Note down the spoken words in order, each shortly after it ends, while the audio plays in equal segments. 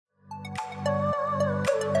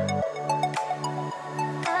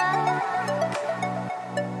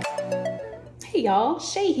Hey y'all,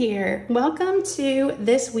 Shay here. Welcome to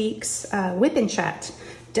this week's Whip and Chat.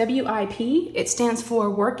 WIP, it stands for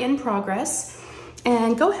work in progress.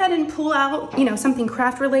 And go ahead and pull out, something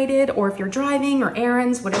craft related, or if you're driving or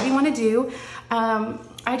errands, whatever you want to do.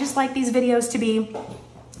 I just like these videos to be,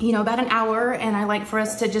 about an hour, and I like for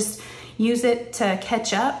us to just use it to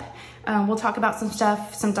catch up. We'll talk about some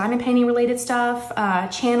stuff, some diamond painting related stuff,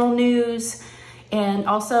 channel news, and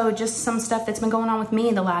also just some stuff that's been going on with me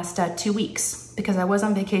in the last 2 weeks, because I was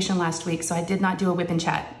on vacation last week, so I did not do a whip and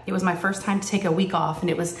chat. It was my first time to take a week off, and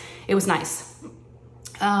it was nice.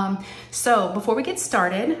 So before we get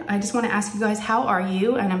started, I just want to ask you guys, how are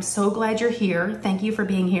you? And I'm so glad you're here. Thank you for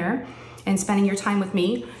being here and spending your time with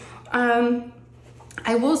me.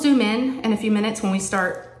 I will zoom in a few minutes when we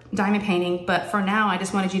start diamond painting, but for now, I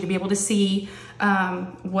just wanted you to be able to see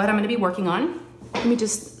what I'm going to be working on. Let me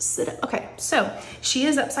just sit up. Okay, so she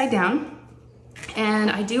is upside down,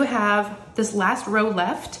 and I do have this last row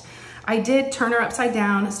left. I did turn her upside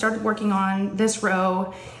down, started working on this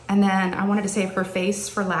row, and then I wanted to save her face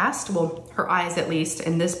for last, well, her eyes at least,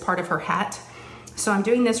 and this part of her hat. So I'm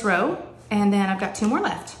doing this row, and then I've got 2 more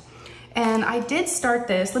left. And I did start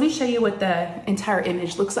this. Let me show you what the entire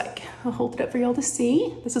image looks like. I'll hold it up for y'all to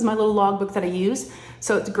see. This is my little logbook that I use.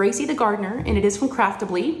 So it's Gracie the gardener, and it is from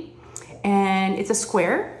Craftibly, and it's a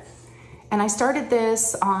square. And I started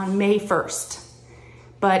this on May 1st.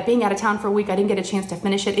 But being out of town for a week, I didn't get a chance to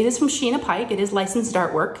finish it. It is from Sheena Pike. It is licensed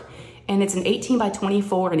artwork, and it's an 18 by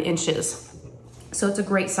 24 in inches. So it's a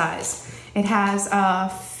great size. It has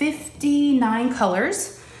 59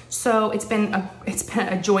 colors. So it's been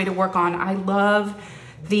a joy to work on. I love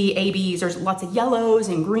the ABs. There's lots of yellows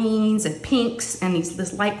and greens and pinks and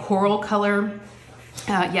this light coral color.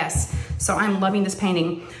 Yes, so I'm loving this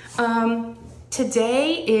painting.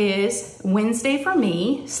 Today is Wednesday for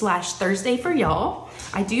me / Thursday for y'all.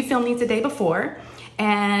 I do film these the day before,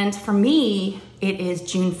 and for me, it is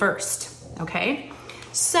June 1st, okay?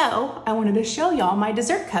 So I wanted to show y'all my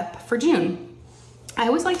dessert cup for June. I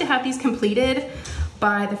always like to have these completed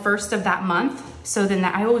by the 1st of that month, so then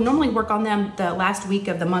I will normally work on them the last week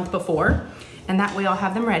of the month before, and that way I'll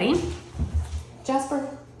have them ready.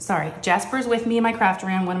 Jasper's with me in my craft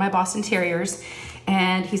room, one of my Boston Terriers,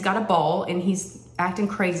 and he's got a ball and he's acting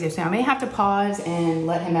crazy, so I may have to pause and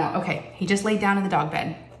let him out. Okay, he just laid down in the dog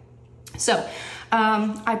bed. So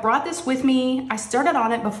I brought this with me. I started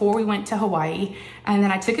on it before we went to Hawaii, and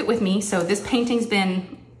then I took it with me. So this painting's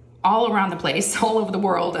been all around the place, all over the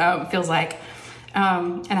world, it feels like.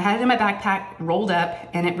 And I had it in my backpack, rolled up,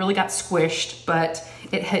 and it really got squished, but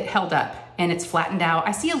it held up and it's flattened out.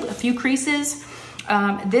 I see a few creases.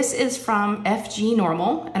 This is from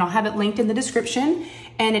FGNORMAL, and I'll have it linked in the description,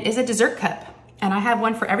 and it is a dessert cup. And I have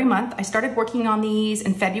one for every month. I started working on these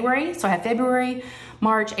in February. So I have February,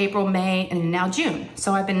 March, April, May, and now June.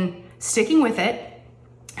 So I've been sticking with it.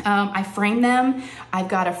 I frame them. I've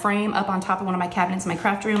got a frame up on top of one of my cabinets in my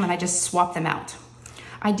craft room, and I just swap them out.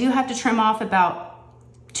 I do have to trim off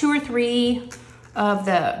about 2 or 3 of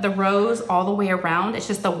the rows all the way around. It's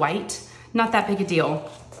just the white, not that big a deal.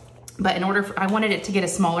 But I wanted it to get a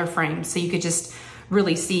smaller frame so you could just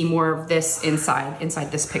really see more of this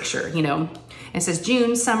inside this picture, It says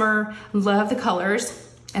June, summer, love the colors.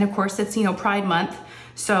 And of course it's, Pride month.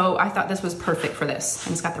 So I thought this was perfect for this.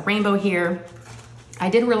 And it's got the rainbow here. I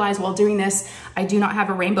did realize while doing this, I do not have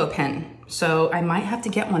a rainbow pen. So I might have to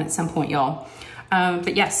get one at some point, y'all.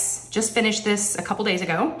 But yes, just finished this a couple days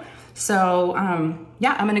ago. So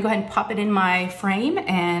yeah, I'm gonna go ahead and pop it in my frame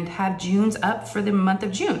and have June's up for the month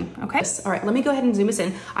of June, okay? All right, let me go ahead and zoom us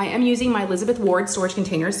in. I am using my Elizabeth Ward storage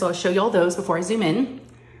containers, so I'll show you all those before I zoom in.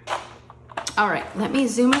 All right, let me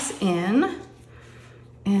zoom us in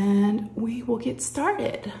and we will get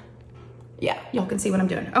started. Yeah, y'all can see what I'm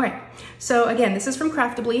doing. Okay, so again, this is from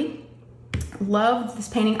Craftibly. Love this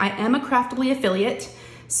painting. I am a Craftibly affiliate.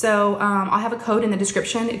 So I'll have a code in the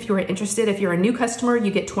description if you're interested. If you're a new customer,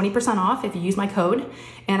 you get 20% off if you use my code,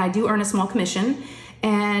 and I do earn a small commission.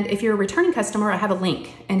 And if you're a returning customer, I have a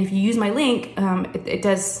link. And if you use my link, it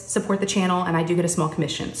does support the channel, and I do get a small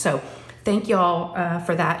commission. So thank y'all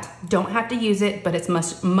for that. Don't have to use it, but it's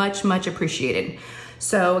much appreciated.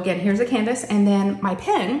 So again, here's a canvas, and then my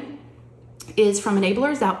pen is from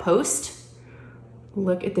Enabler's Outpost.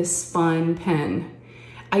 Look at this fun pen.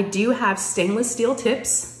 I do have stainless steel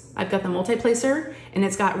tips. I've got the multi-placer, and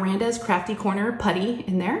it's got Randa's Crafty Corner putty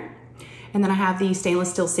in there. And then I have the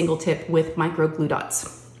stainless steel single tip with micro glue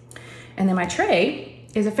dots. And then my tray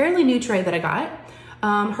is a fairly new tray that I got.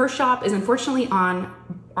 Her shop is unfortunately on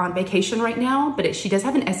vacation right now, but she does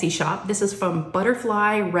have an Etsy shop. This is from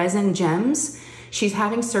Butterfly Resin Gems. She's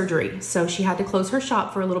having surgery, so she had to close her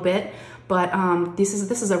shop for a little bit, but this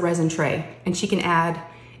is a resin tray, and she can add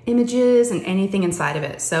images and anything inside of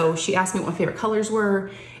it. So she asked me what my favorite colors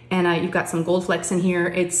were, and you've got some gold flecks in here.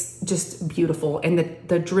 It's just beautiful. And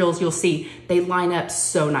the drills, you'll see, they line up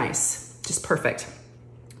so nice, just perfect.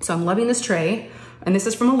 So I'm loving this tray. And this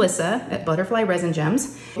is from Alyssa at Butterfly Resin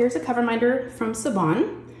Gems. Here's a Coverminder from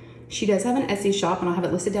Siobhan. She does have an Etsy shop, and I'll have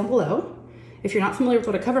it listed down below. If you're not familiar with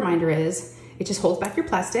what a Coverminder is, it just holds back your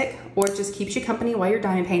plastic, or it just keeps you company while you're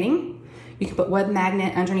diamond painting. You can put web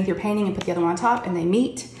magnet underneath your painting and put the other one on top, and they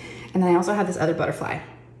meet. And then I also have this other butterfly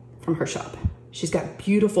from her shop. She's got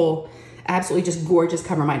beautiful, absolutely just gorgeous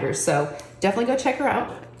Coverminders. So definitely go check her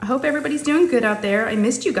out. I hope everybody's doing good out there. I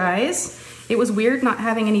missed you guys. It was weird not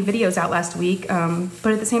having any videos out last week,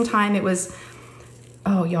 but at the same time it was,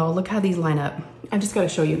 oh y'all, look how these line up. I just gotta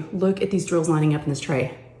show you. Look at these drills lining up in this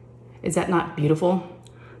tray. Is that not beautiful?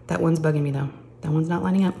 That one's bugging me though. That one's not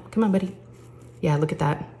lining up. Come on, buddy. Yeah, look at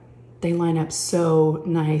that. They line up so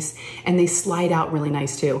nice, and they slide out really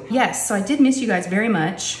nice too. Yes, so I did miss you guys very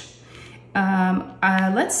much.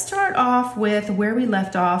 Let's start off with where we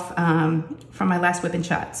left off from my last whip and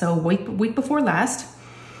chat. So week before last,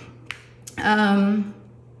 I'm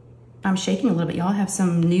shaking a little bit, y'all. I have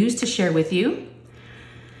some news to share with you.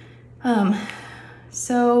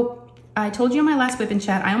 So I told you in my last whip and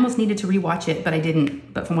chat, I almost needed to rewatch it, but I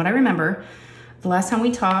didn't. But from what I remember, the last time we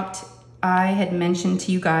talked, I had mentioned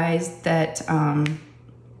to you guys that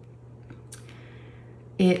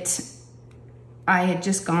I had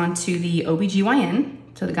just gone to the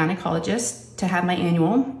OBGYN, to the gynecologist, to have my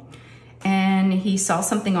annual, and he saw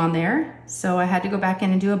something on there. So I had to go back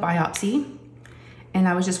in and do a biopsy, and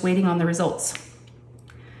I was just waiting on the results.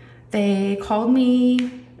 They called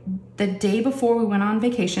me the day before we went on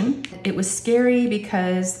vacation. It was scary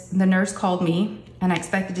because the nurse called me, and I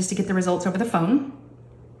expected just to get the results over the phone.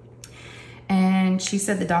 And she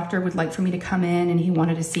said the doctor would like for me to come in, and he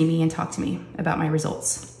wanted to see me and talk to me about my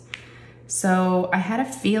results. So I had a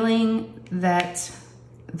feeling that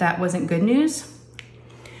that wasn't good news.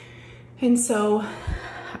 And so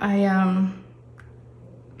I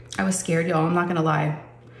was scared, y'all. I'm not gonna lie.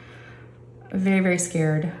 Very, very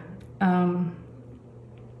scared.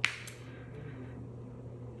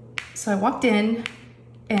 So I walked in,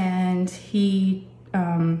 and he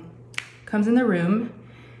comes in the room,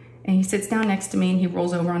 and he sits down next to me, and he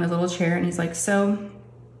rolls over on a little chair, and he's like, so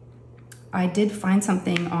I did find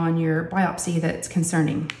something on your biopsy that's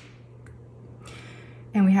concerning,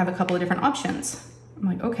 and we have a couple of different options. I'm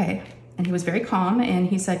like, okay. And he was very calm, and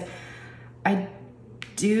he said, I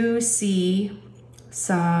do see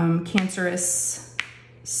some cancerous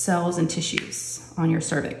cells and tissues on your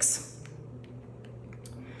cervix.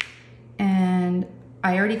 And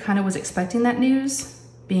I already kind of was expecting that news,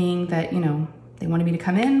 being that, you know, they wanted me to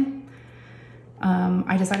come in.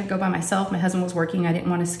 I decided to go by myself. My husband was working. I didn't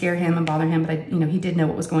want to scare him and bother him, but he did know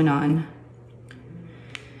what was going on.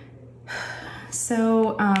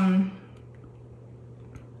 So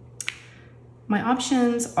my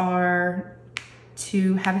options are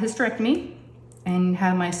to have a hysterectomy and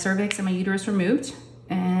have my cervix and my uterus removed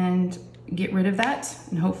and get rid of that,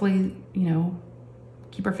 and hopefully,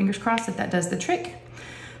 keep our fingers crossed that that does the trick.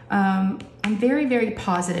 I'm very, very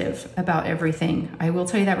positive about everything. I will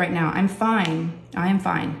tell you that right now. I'm fine. I am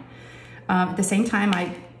fine. At the same time,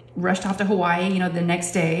 I rushed off to Hawaii, the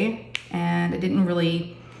next day, and I didn't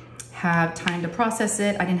really have time to process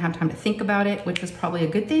it. I didn't have time to think about it, which was probably a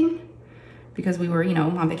good thing because we were,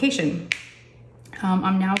 on vacation.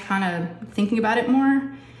 I'm now kind of thinking about it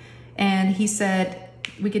more, and he said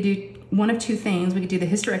we could do one of two things. We could do the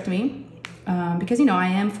hysterectomy because, I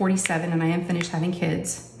am 47 and I am finished having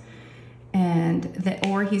kids.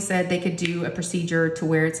 Or he said they could do a procedure to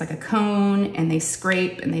where it's like a cone and they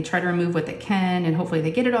scrape and they try to remove what they can and hopefully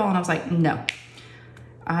they get it all. And I was like, no,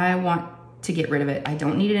 I want to get rid of it. I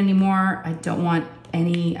don't need it anymore. I don't want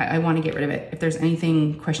any, I want to get rid of it. If there's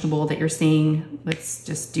anything questionable that you're seeing, let's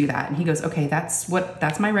just do that. And he goes, okay, that's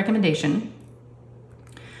my recommendation.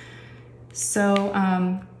 So,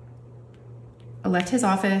 I left his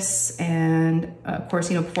office, and of course,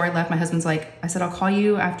 before I left, my husband's like, I said, I'll call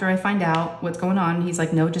you after I find out what's going on. He's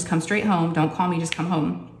like, no, just come straight home. Don't call me, just come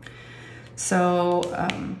home. So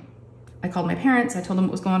I called my parents. I told them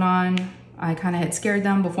what was going on. I kind of had scared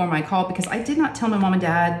them before my call because I did not tell my mom and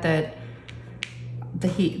dad that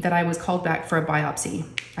I was called back for a biopsy.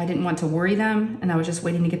 I didn't want to worry them, and I was just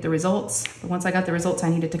waiting to get the results. But once I got the results, I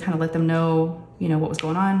needed to kind of let them know, what was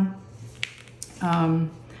going on.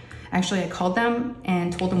 Actually, I called them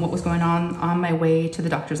and told them what was going on my way to the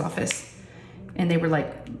doctor's office. And they were like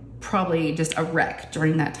probably just a wreck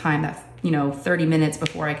during that time, that 30 minutes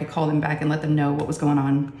before I could call them back and let them know what was going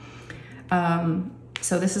on.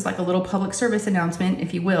 So this is like a little public service announcement,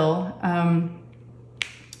 if you will.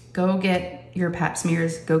 Go get your pap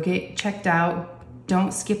smears, go get checked out.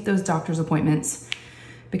 Don't skip those doctor's appointments,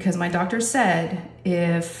 because my doctor said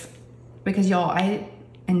because y'all,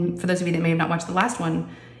 and for those of you that may have not watched the last one,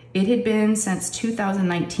 it had been since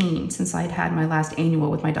 2019 since I had had my last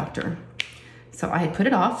annual with my doctor. So I had put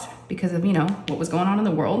it off because of, you know, what was going on in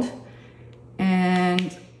the world.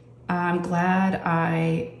 And I'm glad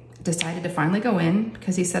I decided to finally go in,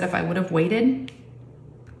 because he said if I would have waited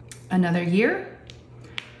another year,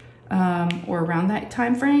 or around that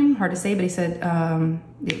time frame, hard to say, but he said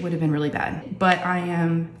it would have been really bad. But I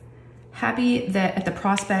am happy that at the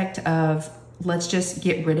prospect of, let's just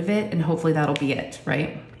get rid of it and hopefully that'll be it,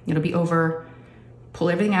 right? It'll be over, pull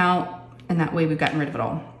everything out, and that way we've gotten rid of it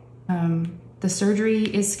all. The surgery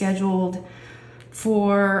is scheduled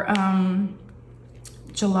for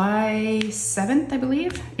July 7th, I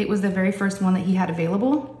believe. It was the very first one that he had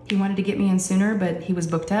available. He wanted to get me in sooner, but he was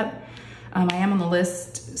booked up. I am on the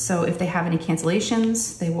list, so if they have any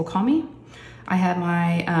cancellations, they will call me. I have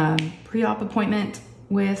my pre-op appointment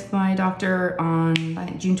with my doctor on, I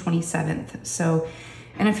think, June 27th. So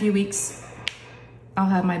in a few weeks, I'll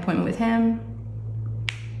have my appointment with him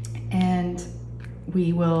and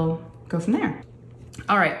we will go from there.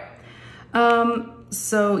 All right.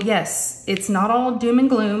 So yes, it's not all doom and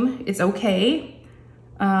gloom. It's okay.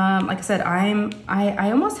 Like I said,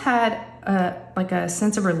 I almost had like a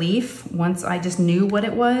sense of relief once I just knew what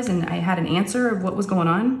it was and I had an answer of what was going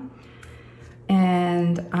on.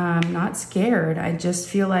 And I'm not scared. I just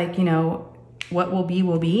feel like, you know, what will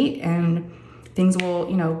be, and things will,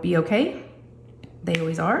 you know, be okay. They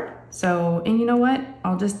always are. So, and you know what?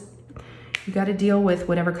 You got to deal with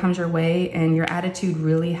whatever comes your way, and your attitude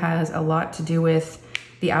really has a lot to do with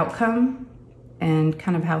the outcome and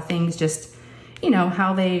kind of how things just, you know,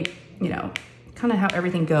 how they, you know, kind of how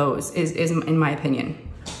everything goes is in my opinion.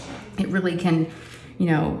 It really can, you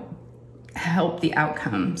know, help the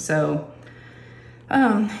outcome. So,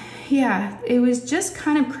 yeah, it was just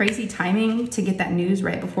kind of crazy timing to get that news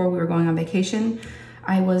right before we were going on vacation.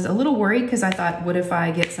 I was a little worried because I thought, what if I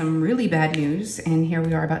get some really bad news? And here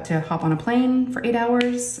we are about to hop on a plane for 8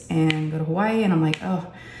 hours and go to Hawaii. And I'm like,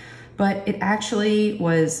 oh, but it actually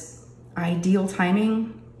was ideal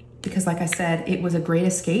timing because, like I said, it was a great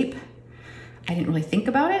escape. I didn't really think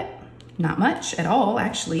about it, not much at all,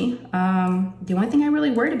 actually. The only thing I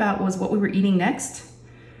really worried about was what we were eating next,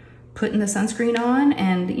 putting the sunscreen on,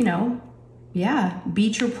 and, you know, yeah,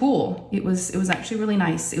 beach or pool. It was actually really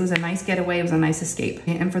nice. It was a nice getaway. It was a nice escape.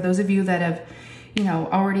 And for those of you that have, you know,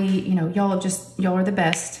 already, you know, y'all are the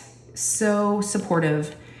best, so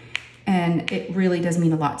supportive. And it really does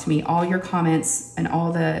mean a lot to me. All your comments and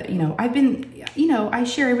all the, you know, I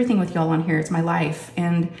share everything with y'all on here. It's my life,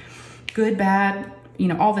 and good, bad, you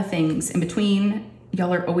know, all the things in between.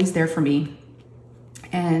 Y'all are always there for me.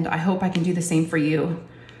 And I hope I can do the same for you.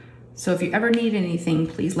 So if you ever need anything,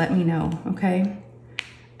 please let me know, okay?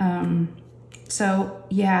 So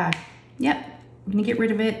yeah, yep, I'm gonna get rid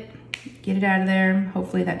of it, get it out of there.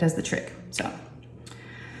 Hopefully that does the trick, so.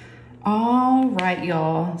 All right,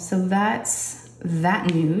 y'all, so that's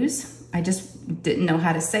that news. I just didn't know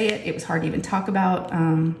how to say it. It was hard to even talk about.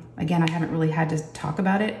 Again, I haven't really had to talk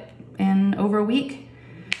about it in over a week.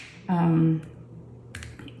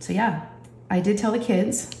 So yeah, I did tell the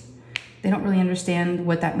kids. They don't really understand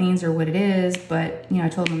what that means or what it is, but, you know, I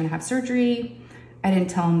told them I'm gonna have surgery. I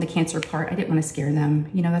didn't tell them the cancer part. I didn't want to scare them.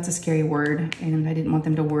 You know, that's a scary word, and I didn't want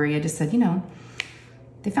them to worry. I just said, you know,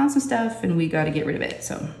 they found some stuff and we got to get rid of it.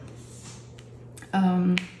 So,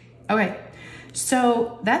 okay.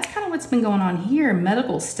 So that's kind of what's been going on here,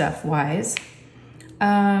 medical stuff wise.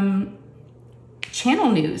 Channel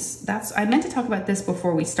news. I meant to talk about this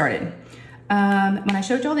before we started. When I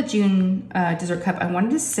showed y'all the June dessert cup, I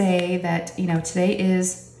wanted to say that, you know, today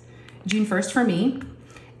is June 1st for me.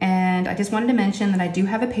 And I just wanted to mention that I do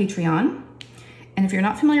have a Patreon. And if you're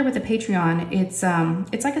not familiar with the Patreon, it's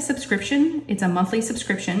like a subscription. It's a monthly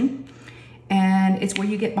subscription. And it's where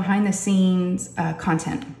you get behind the scenes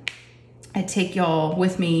content. I take y'all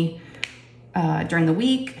with me during the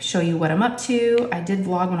week, show you what I'm up to. I did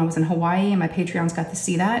vlog when I was in Hawaii, and my Patreons got to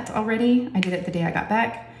see that already. I did it the day I got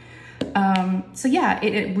back. So yeah,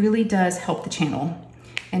 it really does help the channel.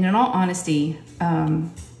 And in all honesty,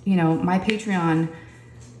 you know, my Patreon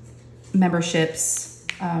memberships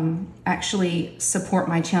actually support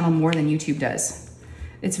my channel more than YouTube does.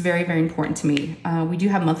 It's very, very important to me. We do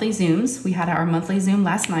have monthly Zooms. We had our monthly Zoom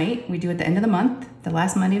last night. We do it at the end of the month, the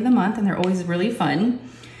last Monday of the month, and they're always really fun.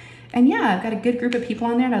 And yeah, I've got a good group of people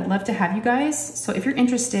on there, and I'd love to have you guys. So if you're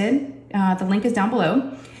interested, the link is down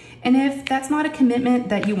below. And if that's not a commitment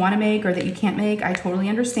that you want to make or that you can't make, I totally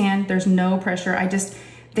understand. There's no pressure.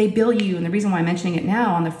 They bill you, and the reason why I'm mentioning it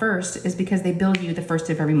now on the 1st is because they bill you the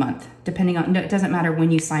 1st of every month, depending on, it doesn't matter when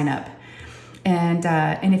you sign up. And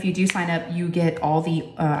if you do sign up, you get all the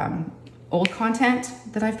old content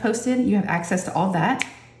that I've posted. You have access to all that.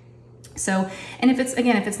 So, and if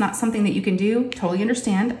it's not something that you can do, totally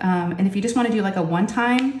understand. And if you just want to do like a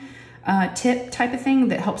one-time tip type of thing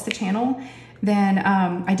that helps the channel, then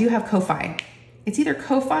I do have Ko-Fi. It's either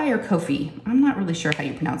Ko-Fi or Ko-Fi. I'm not really sure how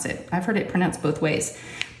you pronounce it. I've heard it pronounced both ways,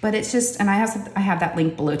 but it's just, and I have that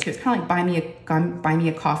link below too. It's kind of like buy me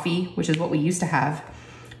a coffee, which is what we used to have,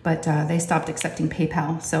 but they stopped accepting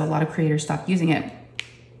PayPal. So a lot of creators stopped using it.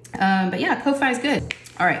 But yeah, Ko-Fi is good.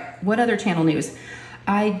 All right, what other channel news?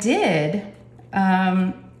 I did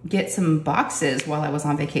get some boxes while I was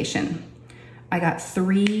on vacation. I got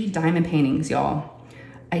 3 diamond paintings, y'all.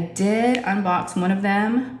 I did unbox one of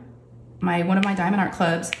them, one of my diamond art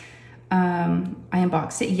clubs. I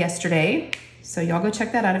unboxed it yesterday, so y'all go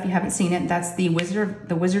check that out if you haven't seen it. That's the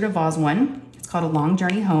Wizard of Oz one. It's called A Long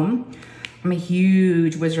Journey Home. I'm a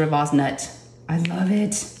huge Wizard of Oz nut. I love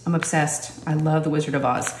it. I'm obsessed. I love the Wizard of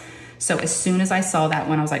Oz. So as soon as I saw that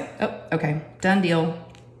one, I was like, oh, okay, done deal.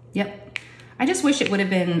 Yep. I just wish it would have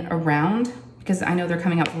been a round, because I know they're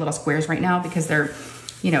coming out with little squares right now because they're,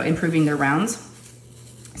 improving their rounds.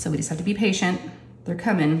 So we just have to be patient. They're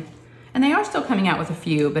coming. And they are still coming out with a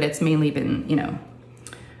few, but it's mainly been,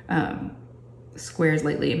 squares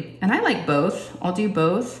lately. And I like both. I'll do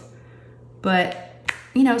both. But,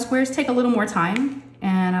 squares take a little more time.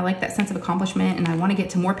 And I like that sense of accomplishment. And I want to get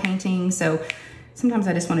to more painting. So sometimes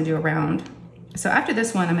I just want to do a round. So after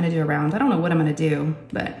this one, I'm going to do a round. I don't know what I'm going to do.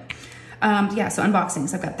 But, yeah, so unboxing.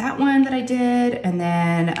 So I've got that one that I did. And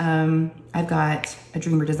then I've got a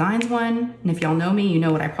Dreamer Designs one. And if y'all know me, you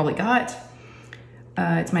know what I probably got.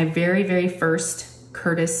 It's my very, very first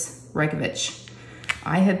Curtis Rekovich.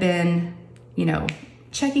 I have been,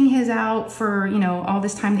 checking his out for, all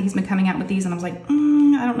this time that he's been coming out with these. And I was like,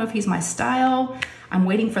 I don't know if he's my style. I'm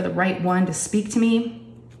waiting for the right one to speak to me.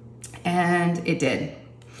 And it did.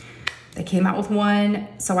 They came out with one.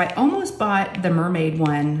 So I almost bought the mermaid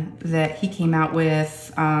one that he came out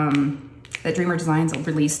with, that Dreamer Designs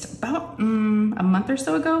released about a month or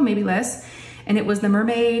so ago, maybe less. And it was the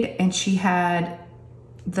mermaid, and she had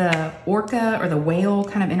the orca or the whale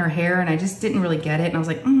kind of in her hair, and I just didn't really get it. And I was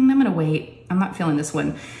like, I'm gonna wait. I'm not feeling this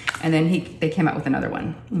one. And then they came out with another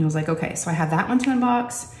one. And I was like, okay, so I have that one to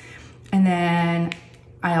unbox. And then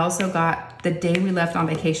I also got, the day we left on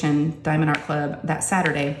vacation, Diamond Art Club, that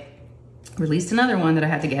Saturday, released another one that I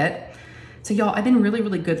had to get. So y'all, I've been really,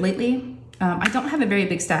 really good lately. I don't have a very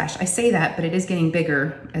big stash. I say that, but it is getting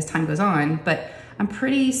bigger as time goes on. But I'm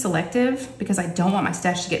pretty selective because I don't want my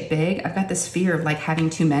stash to get big. I've got this fear of like having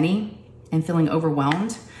too many and feeling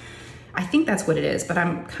overwhelmed. I think that's what it is, but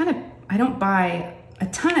I don't buy a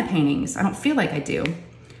ton of paintings. I don't feel like I do.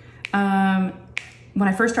 When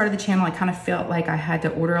I first started the channel, I kind of felt like I had to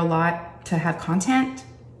order a lot to have content.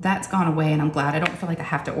 That's gone away, and I'm glad. I don't feel like I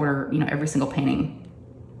have to order, every single painting.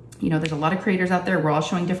 There's a lot of creators out there. We're all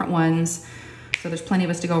showing different ones. So there's plenty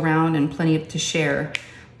of us to go around and plenty to share.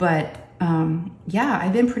 But yeah,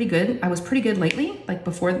 I've been pretty good. I was pretty good lately, like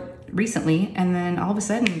recently. And then all of a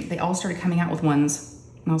sudden they all started coming out with ones.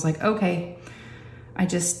 And I was like, okay, I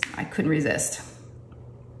couldn't resist.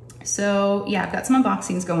 So yeah, I've got some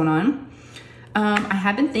unboxings going on. I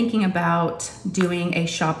have been thinking about doing a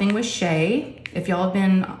shopping with Shay. If y'all have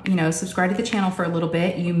been, subscribed to the channel for a little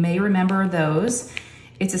bit, you may remember those.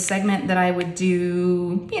 It's a segment that I would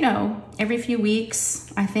do, every few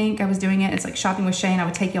weeks. I think I was doing it. It's like shopping with Shay, and I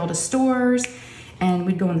would take y'all to stores and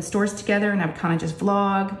we'd go in the stores together, and I would kind of just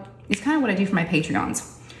vlog. It's kind of what I do for my Patreons.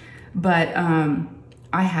 But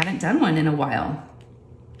I haven't done one in a while.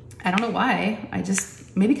 I don't know why.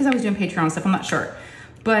 Maybe because I was doing Patreon stuff, I'm not sure.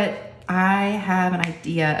 But I have an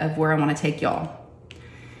idea of where I want to take y'all.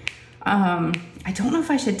 I don't know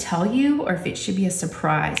if I should tell you or if it should be a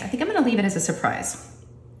surprise. I think I'm going to leave it as a surprise.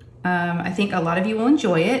 I think a lot of you will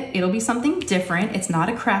enjoy it. It'll be something different. It's not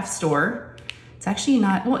a craft store. It's actually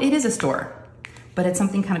not, well, it is a store, but it's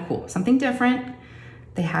something kind of cool, something different.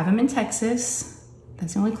 They have them in Texas.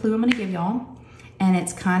 That's the only clue I'm going to give y'all. And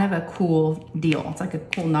it's kind of a cool deal. It's like a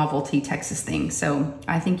cool novelty Texas thing. So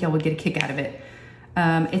I think y'all would get a kick out of it.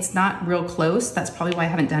 It's not real close. That's probably why I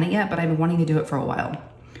haven't done it yet, but I've been wanting to do it for a while.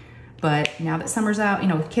 But now that summer's out,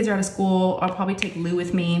 kids are out of school, I'll probably take Lou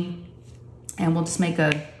with me, and we'll just make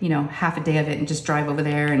a, half a day of it and just drive over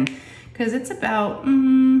there. And because it's about,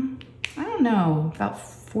 I don't know, about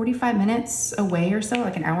 45 minutes away or so,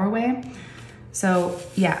 like an hour away. So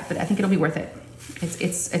yeah, but I think it'll be worth it.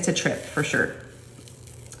 It's a trip for sure.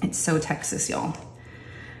 It's so Texas, y'all.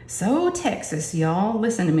 So Texas, y'all.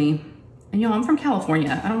 Listen to me. And y'all, I'm from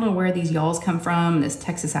California. I don't know where these y'alls come from, this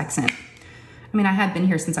Texas accent. I mean, I had been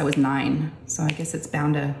here since I was 9, so I guess it's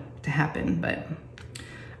bound to happen. But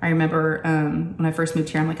I remember when I first moved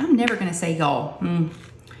here, I'm like, I'm never gonna say y'all.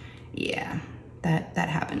 Yeah, that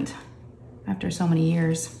happened after so many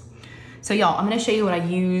years. So y'all, I'm gonna show you what I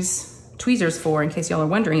use tweezers for in case y'all are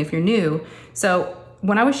wondering if you're new. So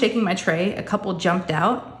when I was shaking my tray, a couple jumped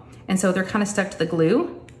out, and so they're kind of stuck to the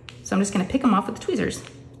glue. So I'm just gonna pick them off with the tweezers.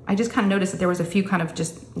 I just kind of noticed that there was a few kind of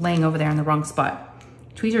just laying over there in the wrong spot.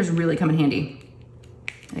 Tweezers really come in handy.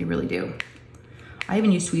 They really do. I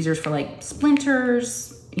even use tweezers for like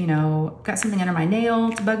splinters, you know, got something under my nail,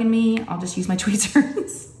 it's bugging me, I'll just use my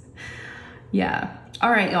tweezers. Yeah. All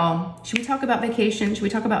right, y'all. Should we talk about vacation? Should we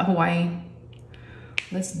talk about Hawaii?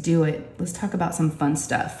 Let's do it. Let's talk about some fun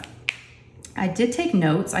stuff. I did take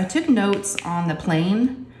notes. I took notes on the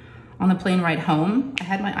plane ride home. I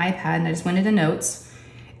had my iPad and I just went into notes.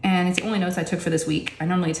 And it's the only notes I took for this week. I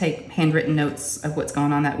normally take handwritten notes of what's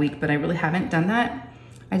going on that week, but I really haven't done that.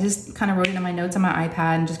 I just kind of wrote it in my notes on my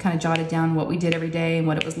iPad and just kind of jotted down what we did every day and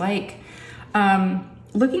what it was like.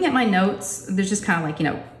 Looking at my notes, there's just kind of like, you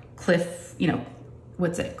know, Cliff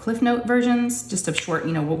Note versions, just of short,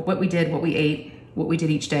 you know, what we did, what we ate, what we did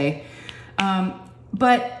each day.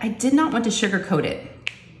 But I did not want to sugarcoat it.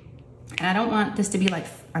 And I don't want this to be like,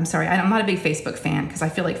 I'm sorry, I'm not a big Facebook fan because I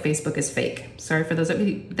feel like Facebook is fake. Sorry for those of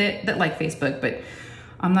you that like Facebook, but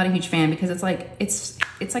I'm not a huge fan because it's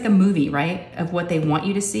like a movie, right? Of what they want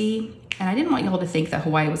you to see. And I didn't want y'all to think that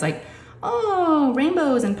Hawaii was like, oh,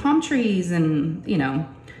 rainbows and palm trees and, you know.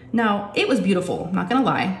 No, it was beautiful, I'm not gonna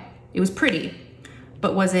lie. It was pretty,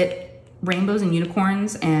 but was it rainbows and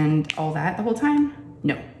unicorns and all that the whole time?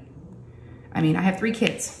 No. I mean, I have 3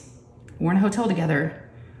 kids. We're in a hotel together.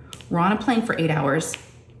 We're on a plane for 8 hours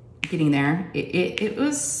getting there. It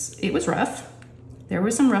was rough. There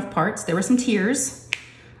were some rough parts. There were some tears.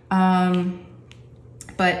 But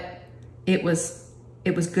it was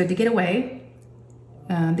good to get away.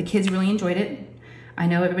 The kids really enjoyed it. I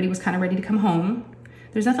know everybody was kind of ready to come home.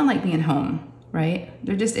 There's nothing like being home, right?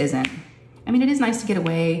 There just isn't. I mean, it is nice to get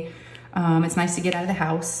away. It's nice to get out of the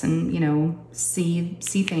house and, you know, see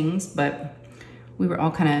things, but we were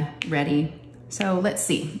all kind of ready. So let's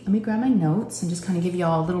see, let me grab my notes and just kind of give you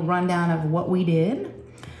all a little rundown of what we did.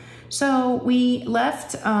 So we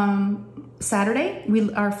left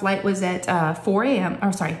Saturday. Our flight was at 4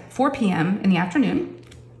 p.m. in the afternoon.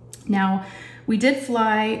 Now we did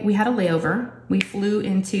fly, we had a layover. We flew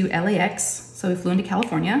into LAX, so we flew into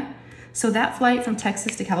California. So that flight from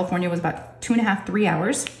Texas to California was about 2.5, 3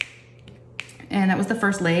 hours. And that was the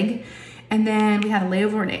first leg. And then we had a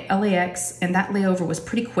layover in LAX, and that layover was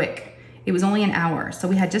pretty quick. It was only an hour. So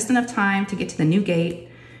we had just enough time to get to the new gate,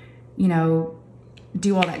 you know,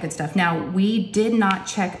 do all that good stuff. Now, we did not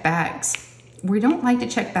check bags. We don't like to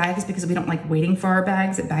check bags because we don't like waiting for our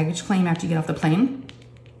bags at baggage claim after you get off the plane.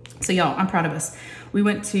 So y'all, I'm proud of us. We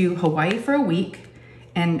went to Hawaii for a week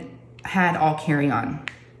and had all carry-on.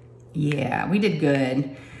 Yeah, we did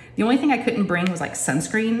good. The only thing I couldn't bring was like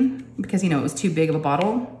sunscreen because, you know, it was too big of a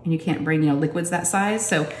bottle and you can't bring, you know, liquids that size.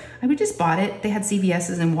 So I just bought it. They had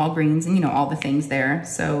CVS's and Walgreens and, you know, all the things there.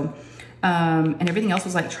 So, and everything else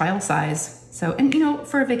was like trial size. So, and, you know,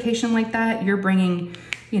 for a vacation like that, you're bringing,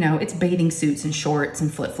 you know, it's bathing suits and shorts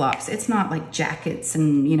and flip-flops. It's not like jackets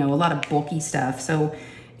and, you know, a lot of bulky stuff. So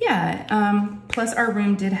yeah, plus our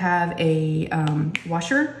room did have a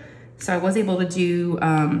washer. So I was able to do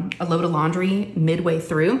a load of laundry midway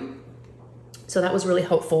through. So that was really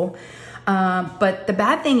helpful. But the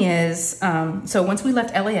bad thing is, so once we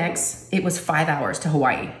left LAX, it was 5 hours to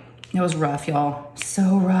Hawaii. It was rough, y'all,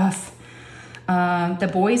 so rough. The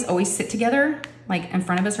boys always sit together, like in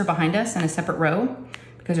front of us or behind us in a separate row,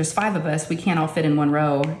 because there's 5 of us, we can't all fit in one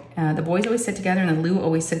row. The boys always sit together and then Lou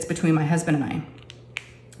always sits between my husband and I.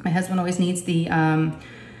 My husband always needs the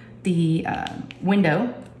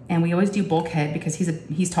window. And we always do bulkhead because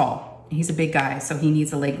he's tall. He's a big guy, so he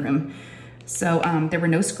needs a leg room. So there were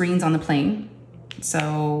no screens on the plane.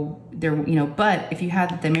 So there, you know, but if you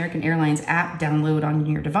had the American Airlines app download on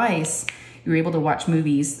your device, you were able to watch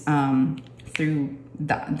movies through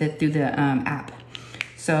the app.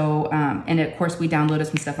 So, and of course we downloaded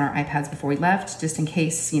some stuff on our iPads before we left, just in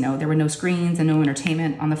case, you know, there were no screens and no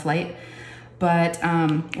entertainment on the flight. But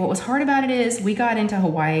what was hard about it is we got into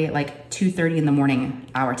Hawaii at like 2:30 in the morning,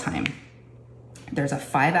 our time. There's a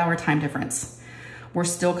 5-hour time difference. We're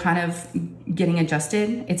still kind of getting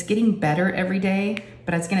adjusted. It's getting better every day,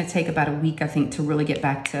 but it's gonna take about a week, I think, to really get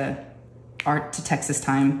back to Texas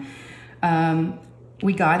time.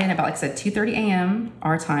 We got in about, like I said, 2:30 a.m.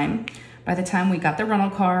 our time. By the time we got the rental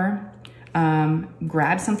car,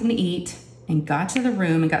 grabbed something to eat, and got to the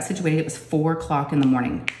room and got situated, it was 4 o'clock in the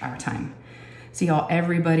morning, our time. So y'all,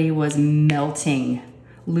 everybody was melting.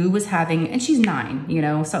 Lou was having, and she's 9, you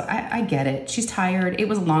know, so I get it. She's tired. It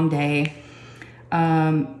was a long day.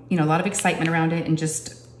 You know, a lot of excitement around it, and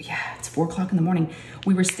just, yeah, it's 4 o'clock in the morning.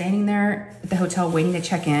 We were standing there at the hotel waiting to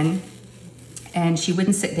check in, and she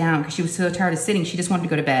wouldn't sit down because she was so tired of sitting. She just wanted to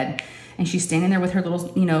go to bed. And she's standing there with her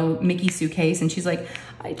little, you know, Mickey suitcase, and she's like,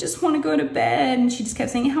 I just want to go to bed. And she just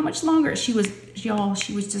kept saying, how much longer? She was, y'all,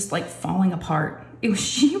 she was just like falling apart. It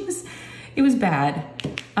was bad.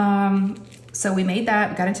 So we made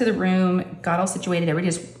that, got into the room, got all situated.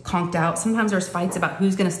 Everybody just conked out. Sometimes there's fights about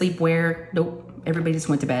who's going to sleep where. Nope, everybody just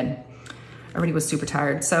went to bed. Everybody was super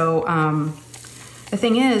tired. So the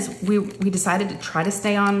thing is, we decided to try to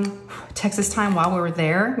stay on Texas time while we were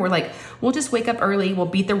there. We're like, we'll just wake up early. We'll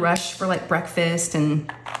beat the rush for like breakfast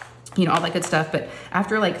and, you know, all that good stuff. But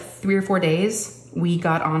after like 3 or 4 days, we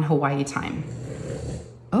got on Hawaii time.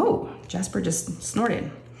 Oh, Jasper just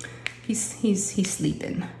snorted. He's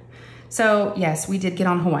sleeping. So yes, we did get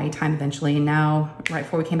on Hawaii time eventually, and now right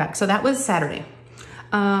before we came back. So that was Saturday.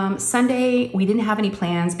 Sunday, we didn't have any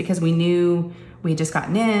plans because we knew we had just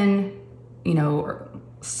gotten in, you know,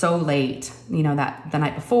 so late, you know, that the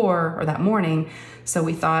night before or that morning. So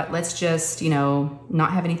we thought, let's just, you know,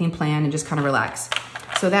 not have anything planned and just kind of relax.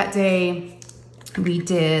 So that day we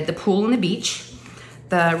did the pool and the beach.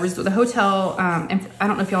 The hotel, and I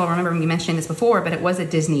don't know if y'all remember me mentioning this before, but it was a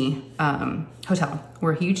Disney hotel.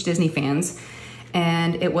 We're huge Disney fans.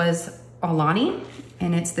 And it was Aulani,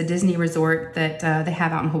 and it's the Disney resort that they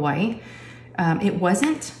have out in Hawaii. It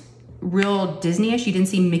wasn't real Disney-ish. You didn't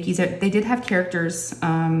see Mickey's. They did have characters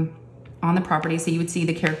on the property, so you would see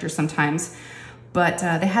the characters sometimes. But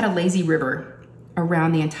they had a lazy river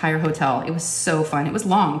around the entire hotel. It was so fun. It was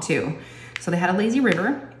long too. So they had a lazy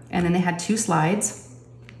river, and then they had 2 slides.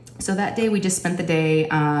 So that day we just spent the day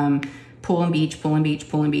pool and beach, pool and beach,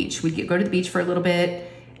 pool and beach. We'd go to the beach for a little bit,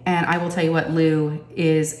 and I will tell you what, Lou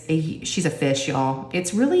is she's a fish, y'all.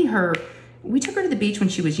 It's really her. We took her to the beach when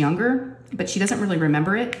she was younger, but she doesn't really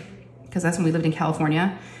remember it because that's when we lived in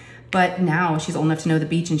California. But now she's old enough to know the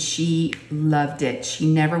beach, and she loved it. She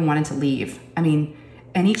never wanted to leave. I mean,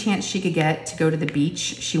 any chance she could get to go to the beach,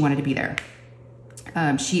 she wanted to be there.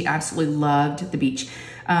 She absolutely loved the beach.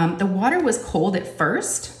 The water was cold at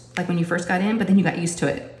first, like when you first got in, but then you got used to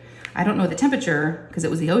it. I don't know the temperature because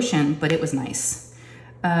it was the ocean, but it was nice.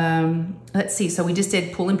 Let's see, so we just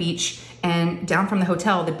did pool and beach, and down from the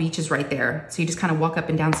hotel, the beach is right there. So you just kind of walk up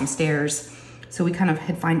and down some stairs. So we kind of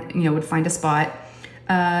would find a spot.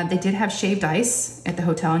 They did have shaved ice at the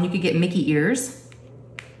hotel, and you could get Mickey ears.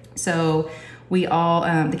 So we all,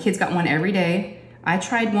 the kids got one every day. I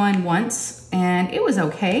tried one once, and it was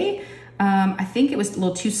okay. I think it was a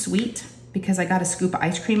little too sweet because I got a scoop of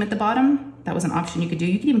ice cream at the bottom. That was an option you could do.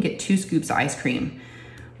 You could even get 2 scoops of ice cream,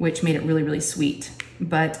 which made it really, really sweet.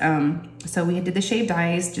 But so we did the shaved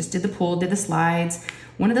ice, just did the pool, did the slides.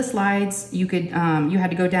 One of the slides, you could you had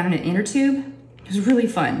to go down in an inner tube. It was really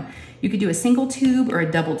fun. You could do a single tube or a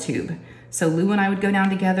double tube. So Lou and I would go down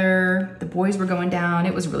together. The boys were going down.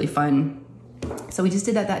 It was really fun. So we just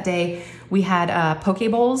did that day. We had poke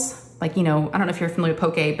bowls. Like, you know, I don't know if you're familiar with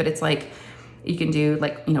poke, but it's like, you can do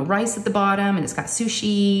like, you know, rice at the bottom, and it's got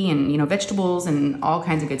sushi and, you know, vegetables and all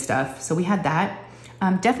kinds of good stuff. So we had that.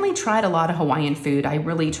 Definitely tried a lot of Hawaiian food. I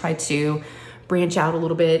really tried to branch out a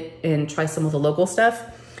little bit and try some of the local stuff.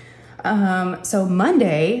 So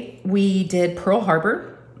Monday we did Pearl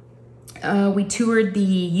Harbor. We toured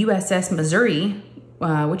the USS Missouri,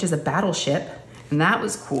 which is a battleship, and that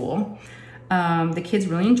was cool. The kids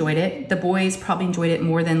really enjoyed it. The boys probably enjoyed it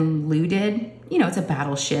more than Lou did. You know, it's a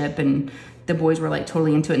battleship, and the boys were like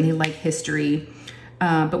totally into it, and they like history.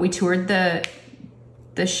 But we toured the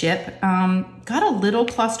ship. Got a little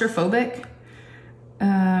claustrophobic.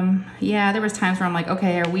 Yeah, there was times where I'm like,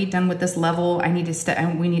 okay, are we done with this level? I need to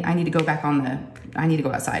I need to go back I need to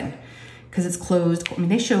go outside because it's closed. I mean,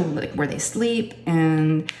 they show like where they sleep,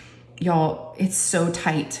 and y'all, it's so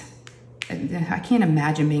tight. I can't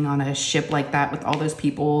imagine being on a ship like that with all those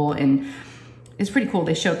people, and it's pretty cool.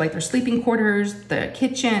 They showed like their sleeping quarters, the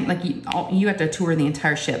kitchen, like you have to tour the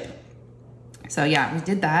entire ship. So yeah, we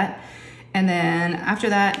did that. And then after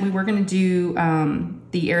that, we were gonna do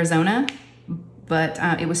the Arizona, but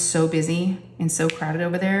it was so busy and so crowded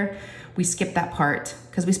over there. We skipped that part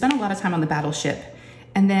because we spent a lot of time on the battleship.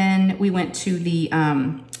 And then we went to the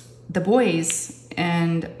boys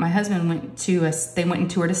and my husband went to they went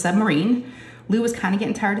and toured a submarine. Lou was kind of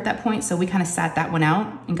getting tired at that point, so we kind of sat that one out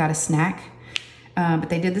and got a snack. But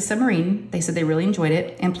they did the submarine. They said they really enjoyed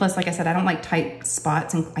it. And plus, like I said, I don't like tight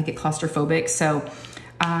spots and I get claustrophobic. So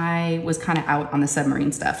I was kind of out on the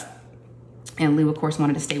submarine stuff. And Lou, of course,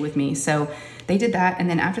 wanted to stay with me. So they did that. And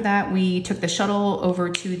then after that, we took the shuttle over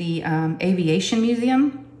to the aviation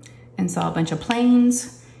museum and saw a bunch of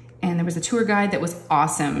planes. And there was a tour guide that was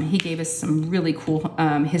awesome. He gave us some really cool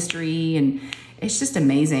history, and it's just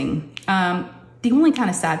amazing. The only kind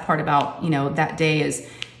of sad part about, that day is,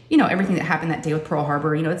 everything that happened that day with Pearl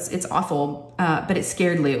Harbor. It's awful, but it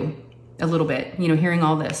scared Lou a little bit, hearing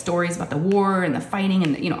all the stories about the war and the fighting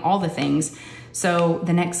and, all the things. So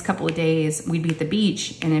the next couple of days we'd be at the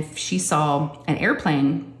beach, and if she saw an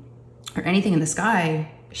airplane or anything in the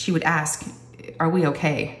sky, she would ask, are we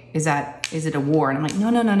okay? Is it a war? And I'm like,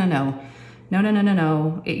 no.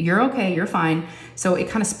 You're okay, you're fine. So it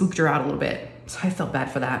kind of spooked her out a little bit. So I felt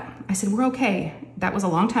bad for that. I said, we're okay. That was a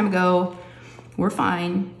long time ago. We're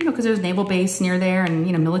fine, because there's a naval base near there and,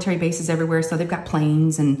 military bases everywhere. So they've got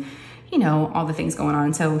planes and, all the things going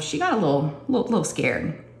on. So she got a little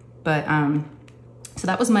scared. But, so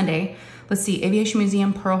that was Monday. Let's see, Aviation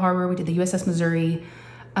Museum, Pearl Harbor. We did the USS Missouri.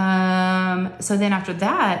 So then after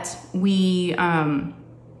that, we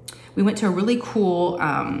went to a really cool,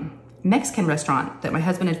 Mexican restaurant that my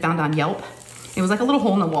husband had found on Yelp. It was like a little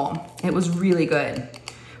hole in the wall. It was really good.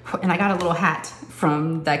 And I got a little hat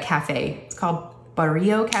from the cafe. It's called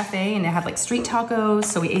Barrio Cafe, and it had like street tacos.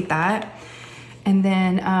 So we ate that. And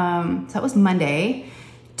then, so that was Monday.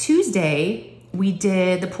 Tuesday, we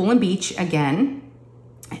did the pool and beach again.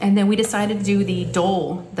 And then we decided to do the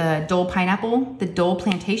Dole pineapple, the Dole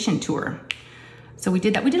plantation tour. So we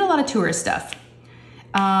did that. We did a lot of tourist stuff.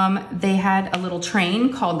 They had a little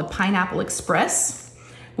train called the Pineapple Express,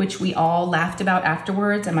 which we all laughed about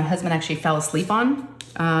afterwards, and my husband actually fell asleep on.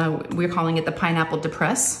 We're calling it the Pineapple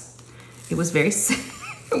Depress. It was very,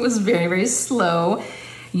 very slow.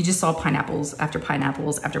 You just saw pineapples after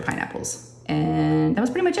pineapples after pineapples, and that was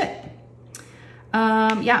pretty much it.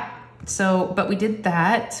 Yeah. So, but we did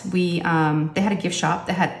that. They had a gift shop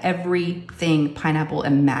that had everything pineapple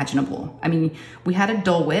imaginable. I mean, we had a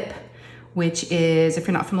Dole Whip, which is, if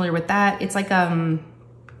you're not familiar with that, it's like,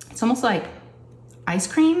 it's almost like ice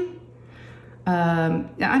cream. I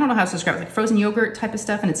don't know how to describe it, like frozen yogurt type of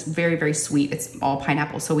stuff. And it's very, very sweet. It's all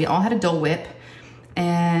pineapple. So we all had a Dole Whip,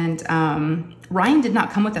 and, Ryan did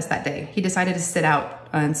not come with us that day. He decided to sit out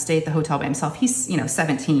and stay at the hotel by himself. He's,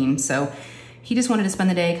 17. So he just wanted to spend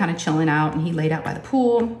the day kind of chilling out, and he laid out by the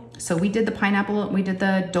pool. So we did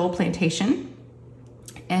the Dole plantation,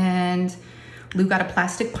 and Lou got a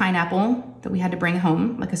plastic pineapple that we had to bring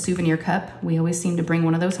home, like a souvenir cup. We always seem to bring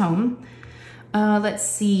one of those home. Let's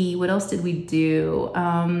see, what else did we do?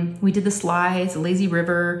 We did the slides, the lazy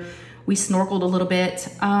river. We snorkeled a little bit.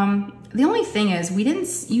 The only thing is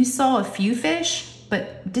you saw a few fish,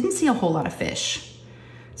 but didn't see a whole lot of fish.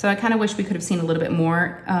 So I kind of wish we could have seen a little bit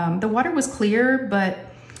more. The water was clear, but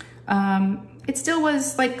it still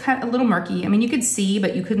was like kind of a little murky. I mean, you could see,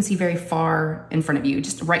 but you couldn't see very far in front of you,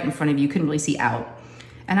 just right in front of you. You couldn't really see out.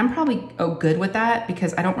 And I'm probably good with that,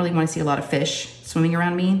 because I don't really want to see a lot of fish swimming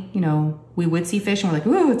around me. We would see fish and we're like,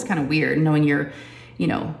 ooh, it's kind of weird knowing you're,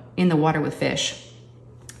 in the water with fish.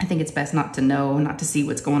 I think it's best not to see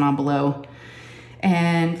what's going on below.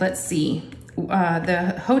 And let's see.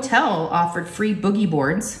 The hotel offered free boogie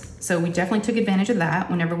boards. So we definitely took advantage of that.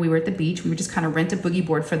 Whenever we were at the beach, we would just kind of rent a boogie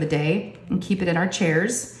board for the day and keep it at our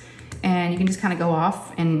chairs. And you can just kind of go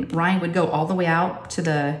off, and Ryan would go all the way out to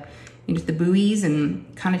the buoys,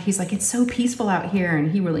 and kind of, he's like, it's so peaceful out here.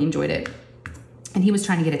 And he really enjoyed it. And he was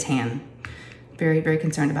trying to get a tan. Very, very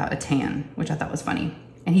concerned about a tan, which I thought was funny.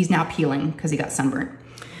 And he's now peeling because he got sunburnt.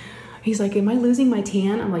 He's like, am I losing my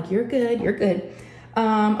tan? I'm like, you're good, you're good.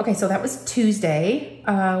 Okay, so that was Tuesday.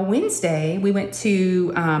 Wednesday, we went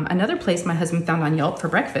to another place my husband found on Yelp for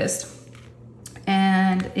breakfast.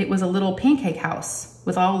 And it was a little pancake house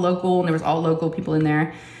with all local, and there was all local people in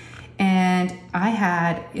there. And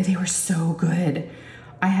they were so good.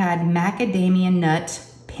 I had macadamia nut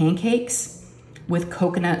pancakes with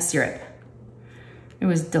coconut syrup. It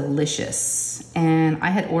was delicious. And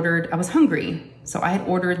I was hungry. So I had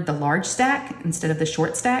ordered the large stack instead of the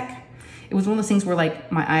short stack. It was one of those things where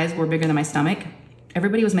like my eyes were bigger than my stomach.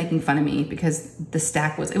 Everybody was making fun of me because the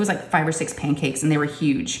stack it was like 5 or 6 pancakes, and they were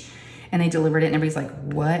huge. And they delivered it, and everybody's like,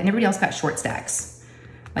 what? And everybody else got short stacks,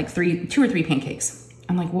 like 2 or 3 pancakes.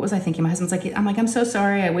 I'm like, what was I thinking? My husband's like, I'm so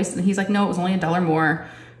sorry, I wasted. He's like, no, it was only $1 more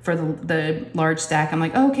for the large stack. I'm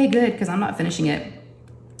like, oh, okay, good, because I'm not finishing it.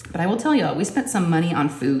 But I will tell you, we spent some money on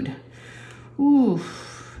food. Ooh,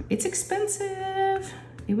 it's expensive.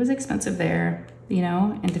 it was expensive there, you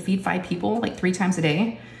know, and to feed 5 people like 3 times a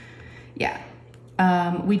day. Yeah.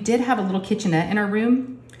 We did have a little kitchenette in our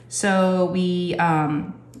room. So we,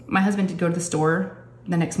 my husband did go to the store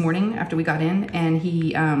the next morning after we got in, and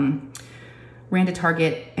he ran to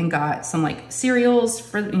Target and got some like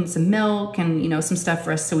cereals and some milk and, you know, some stuff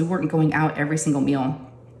for us. So we weren't going out every single meal.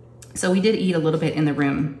 So we did eat a little bit in the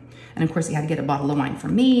room. And of course he had to get a bottle of wine for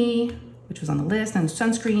me, which was on the list, and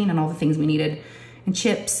sunscreen and all the things we needed, and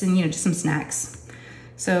chips and, you know, just some snacks.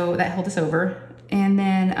 So that held us over. And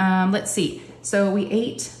then let's see. So we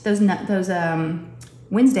ate those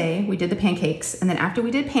Wednesday, we did the pancakes. And then after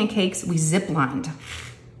we did pancakes, we zip lined.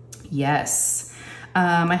 Yes.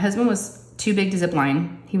 My husband was too big to zip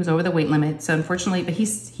line. He was over the weight limit. So unfortunately, but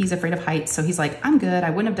he's afraid of heights. So he's like, I'm good. I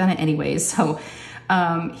wouldn't have done it anyways. So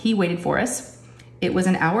he waited for us. It was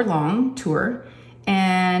an hour-long tour,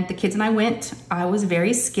 and the kids and I went. I was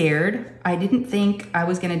very scared. I didn't think I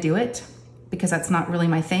was gonna do it because that's not really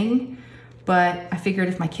my thing. But I figured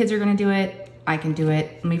if my kids are gonna do it, I can do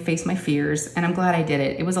it. Let me face my fears, and I'm glad I did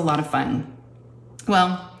it. It was a lot of fun.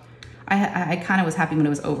 Well, I kind of was happy when it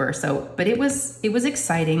was over. So, but it was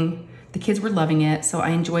exciting. The kids were loving it, so I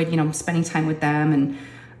enjoyed, you know, spending time with them.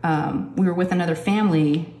 And we were with another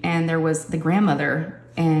family, and there was the grandmother,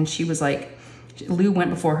 and she was like, Lou went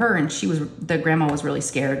before her, and the grandma was really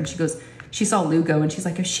scared. And she saw Lou go, and she's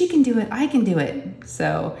like, if she can do it, I can do it.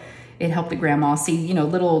 So it helped the grandma see, you know,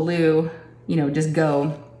 little Lou, you know, just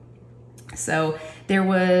go. So there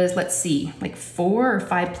was, let's see, like 4 or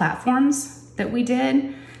 5 platforms that we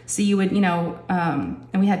did. So you would, you know,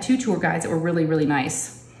 and we had 2 tour guides that were really, really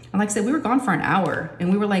nice. And like I said, we were gone for an hour,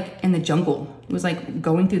 and we were like in the jungle. It was like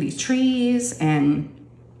going through these trees, and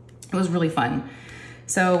it was really fun.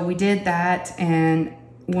 So we did that, and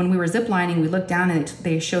when we were ziplining, we looked down and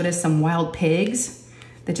they showed us some wild pigs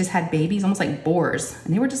that just had babies, almost like boars.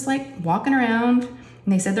 And they were just like walking around,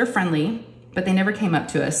 and they said they're friendly, but they never came up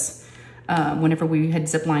to us whenever we had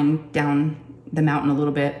ziplined down the mountain a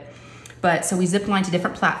little bit. But so we ziplined to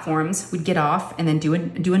different platforms. We'd get off and then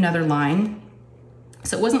do another line.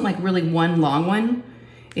 So it wasn't like really one long one.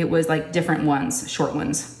 It was like different ones, short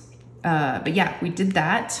ones. But yeah, we did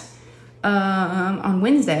that on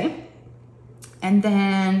Wednesday. And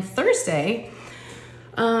then Thursday,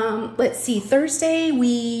 let's see, Thursday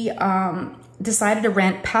we decided to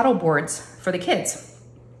rent paddle boards for the kids.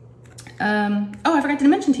 Oh, I forgot to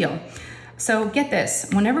mention to y'all. So get this,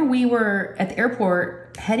 whenever we were at the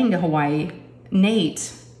airport heading to Hawaii,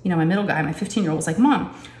 Nate, you know, my middle guy, my 15-year-old was like,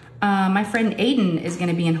 Mom, my friend Aiden is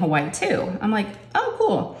gonna be in Hawaii too. I'm like, oh,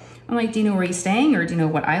 cool. I'm like, do you know where he's staying, or do you know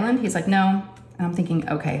what island? He's like, no. And I'm thinking,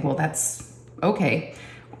 okay, well, that's okay.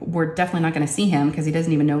 We're definitely not gonna see him because he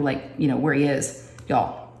doesn't even know, like, you know, where he is.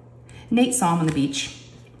 Y'all, Nate saw him on the beach.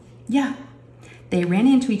 Yeah, they ran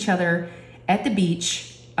into each other at the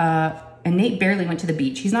beach, and Nate barely went to the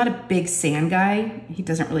beach. He's not a big sand guy. He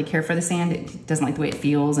doesn't really care for the sand. He doesn't like the way it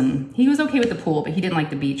feels, and he was okay with the pool, but he didn't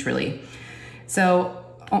like the beach really. So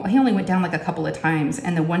he only went down like a couple of times,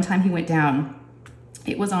 and the one time he went down,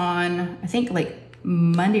 it was on, I think, like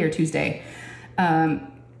Monday or Tuesday, and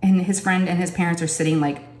his friend and his parents are sitting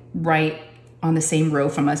like right on the same row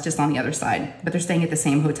from us, just on the other side, but they're staying at the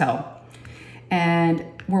same hotel. And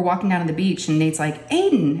we're walking down to the beach, and Nate's like,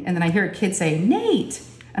 Aiden, and then I hear a kid say, Nate,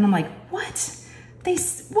 and I'm like, what?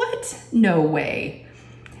 What? No way.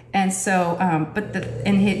 And so,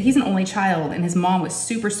 he's an only child, and his mom was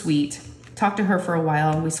super sweet. Talked to her for a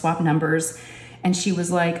while, we swapped numbers, and she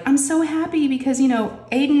was like, I'm so happy because, you know,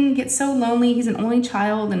 Aiden gets so lonely. He's an only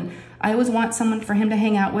child, and I always want someone for him to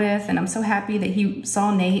hang out with, and I'm so happy that he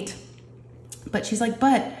saw Nate. But she's like,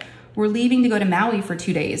 but we're leaving to go to Maui for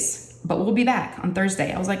 2 days, but we'll be back on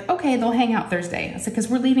Thursday. I was like, okay, they'll hang out Thursday. I said, because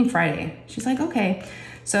we're leaving Friday. She's like, okay.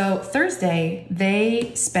 So Thursday,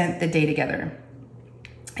 they spent the day together,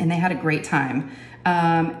 and they had a great time.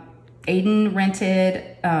 Aiden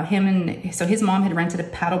rented, so his mom had rented a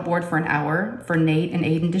paddleboard for an hour for Nate and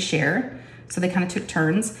Aiden to share. So they kind of took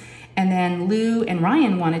turns. And then Lou and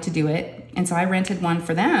Ryan wanted to do it. And so I rented one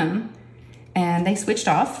for them, and they switched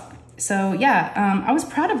off. So yeah, I was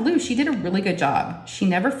proud of Lou. She did a really good job. She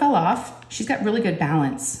never fell off. She's got really good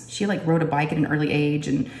balance. She like rode a bike at an early age,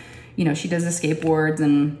 and you know, she does the skateboards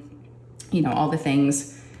and, you know, all the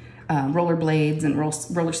things, rollerblades and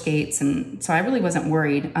roller skates. And so I really wasn't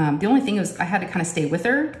worried. The only thing was I had to kind of stay with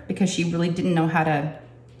her because she really didn't know how to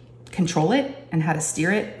control it and how to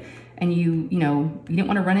steer it. And you didn't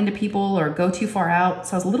want to run into people or go too far out.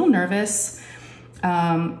 So I was a little nervous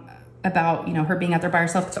about, you know, her being out there by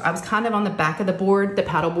herself. So I was kind of on the back of the board, the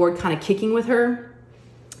paddle board, kind of kicking with her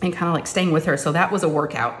and kind of like staying with her. So that was a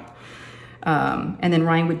workout. And then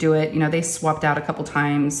Ryan would do it. You know, they swapped out a couple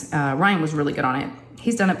times. Ryan was really good on it.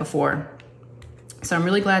 He's done it before. So I'm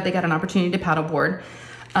really glad they got an opportunity to paddleboard.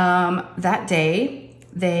 That day,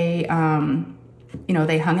 they, you know,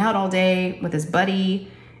 they hung out all day with his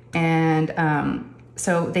buddy. And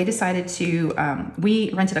so they decided to,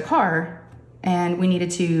 we rented a car and we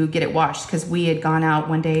needed to get it washed because we had gone out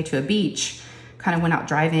one day to a beach, kind of went out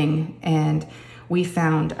driving, and we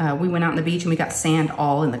found, we went out on the beach and we got sand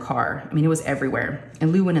all in the car. I mean, it was everywhere.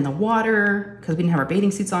 And Lou went in the water because we didn't have our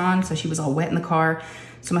bathing suits on. So she was all wet in the car.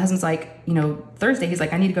 So my husband's like, you know, Thursday, he's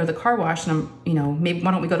like, I need to go to the car wash. And I'm, you know, maybe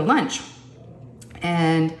why don't we go to lunch?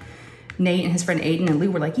 And Nate and his friend Aiden and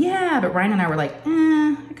Lou were like, yeah, but Ryan and I were like,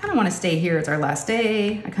 I kind of want to stay here. It's our last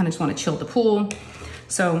day. I kind of just want to chill at the pool.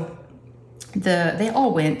 So they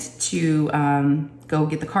all went to go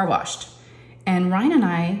get the car washed. And Ryan and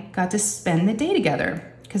I got to spend the day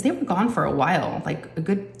together because they were gone for a while, like a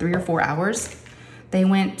good 3 or 4 hours. They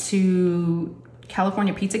went to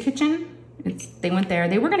California Pizza Kitchen. They went there.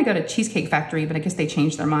 They were going to go to Cheesecake Factory, but I guess they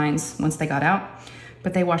changed their minds once they got out.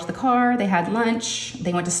 But they washed the car. They had lunch.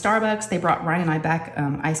 They went to Starbucks. They brought Ryan and I back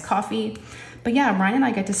iced coffee. But yeah, Ryan and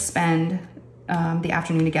I got to spend the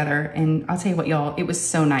afternoon together. And I'll tell you what, y'all, it was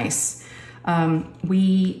so nice.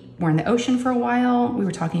 We were in the ocean for a while. We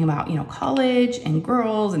were talking about, you know, college and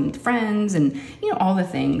girls and friends and, you know, all the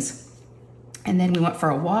things. And then we went for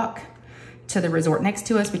a walk to the resort next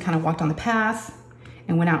to us. We kind of walked on the path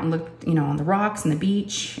and went out and looked, you know, on the rocks and the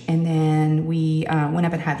beach. And then we went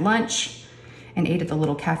up and had lunch and ate at the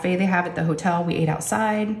little cafe they have at the hotel. We ate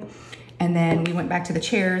outside. And then we went back to the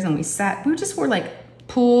chairs and we sat. We just were like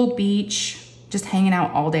pool, beach, just hanging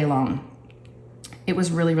out all day long. It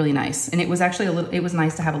was really, really nice. And it was actually it was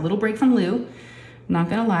nice to have a little break from Lou. I'm not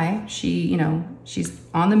gonna lie. She, you know, she's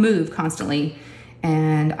on the move constantly.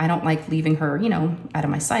 And I don't like leaving her, you know, out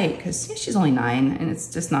of my sight because she's only 9 and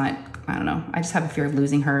it's just not, I don't know. I just have a fear of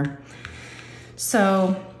losing her.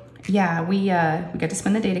 So yeah, we got to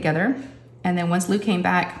spend the day together. And then once Lou came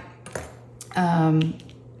back,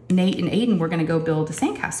 Nate and Aiden were gonna go build a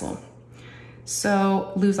sandcastle.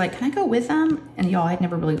 So Lou's like, can I go with them? And y'all,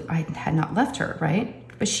 I had not left her, right?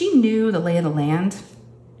 But she knew the lay of the land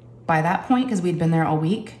by that point because we'd been there all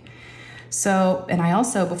week. So, and I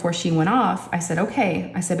also, before she went off, I said,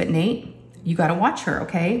 okay. I said, but Nate, you got to watch her,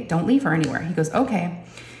 okay? Don't leave her anywhere. He goes, okay.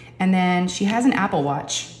 And then she has an Apple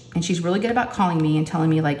Watch and she's really good about calling me and telling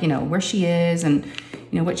me like, you know, where she is and,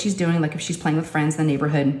 you know, what she's doing, like if she's playing with friends in the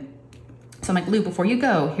neighborhood. So I'm like, Lou, before you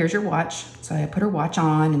go, here's your watch. So I put her watch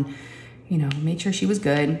on and, you know, made sure she was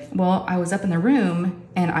good. Well, I was up in the room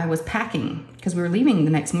and I was packing because we were leaving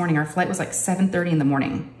the next morning. Our flight was like 7:30 in the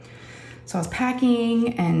morning. So I was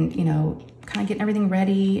packing and, you know, kind of getting everything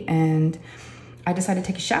ready. And I decided to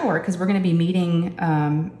take a shower because we're going to be meeting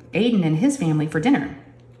Aiden and his family for dinner.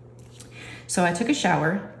 So I took a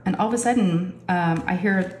shower and all of a sudden I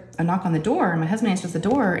hear a knock on the door. My husband answers the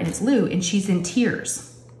door and it's Lou and she's in tears.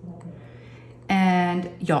 And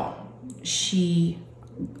y'all, she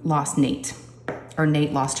lost Nate, or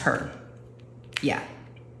Nate lost her. Yeah.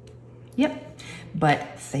 Yep.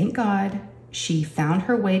 But thank God she found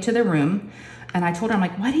her way to the room. And I told her, I'm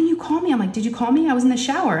like, why didn't you call me? I'm like, did you call me? I was in the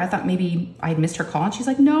shower. I thought maybe I'd missed her call. And she's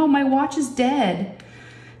like, no, my watch is dead.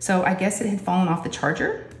 So I guess it had fallen off the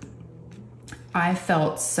charger. I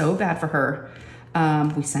felt so bad for her.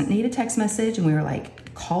 We sent Nate a text message and we were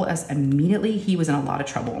like, call us immediately. He was in a lot of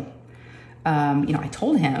trouble. You know, I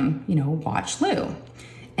told him, you know, watch Lou.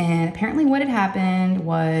 And apparently what had happened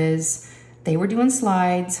was they were doing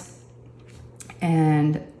slides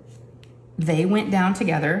and they went down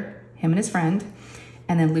together, him and his friend,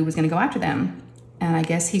 and then Lou was gonna go after them. And I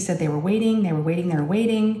guess he said they were waiting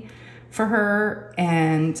for her.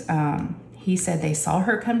 And he said they saw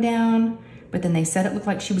her come down, but then they said it looked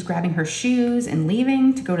like she was grabbing her shoes and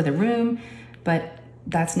leaving to go to the room. But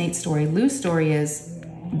that's Nate's story. Lou's story is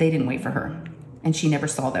they didn't wait for her and she never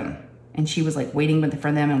saw them. And she was like waiting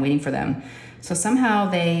for them and waiting for them. So somehow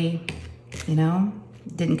they, you know,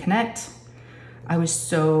 didn't connect. I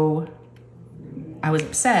was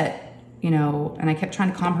upset, you know, and I kept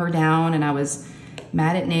trying to calm her down and I was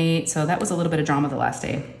mad at Nate. So that was a little bit of drama the last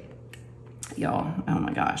day. Y'all, oh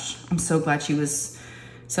my gosh. I'm so glad she was,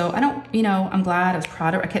 so I don't, you know, I'm glad. I was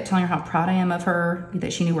proud of her. I kept telling her how proud I am of her,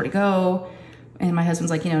 that she knew where to go. And my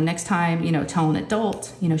husband's like, you know, next time, you know, tell an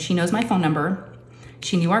adult, you know, she knows my phone number.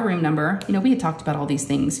 She knew our room number. You know, we had talked about all these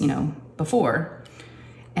things, you know, before.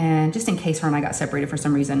 And just in case her and I got separated for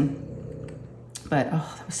some reason. But,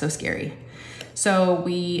 oh, that was so scary. So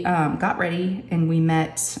we got ready and we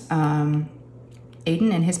met Aiden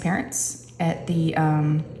and his parents at the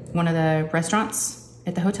one of the restaurants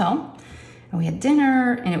at the hotel. and we had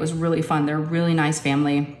dinner, and it was really fun. They're a really nice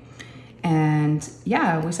family. And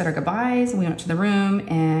yeah, we said our goodbyes and we went to the room,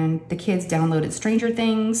 and the kids downloaded Stranger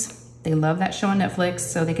Things. They love that show on Netflix,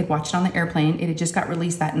 so they could watch it on the airplane. It had just got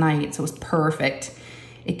released that night, so it was perfect.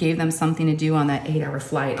 It gave them something to do on that 8-hour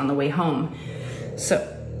flight on the way home.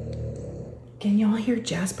 So, can y'all hear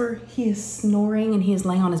Jasper? He is snoring and he is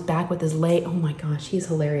laying on his back with his leg. Oh my gosh, he's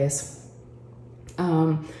hilarious.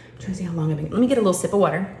 I'm trying to see how long I've been. Let me get a little sip of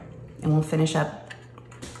water and we'll finish up.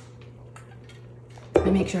 Let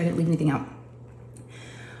me make sure I didn't leave anything out.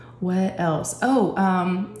 What else? Oh,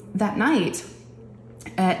 that night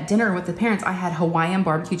at dinner with the parents, I had Hawaiian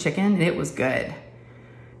barbecue chicken and it was good.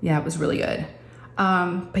 Yeah, it was really good.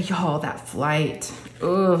 But y'all, that flight,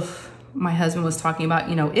 ugh. My husband was talking about,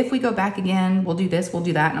 you know, if we go back again, we'll do this, we'll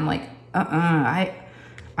do that. And I'm like, I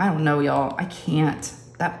don't know, y'all. I can't.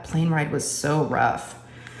 That plane ride was so rough.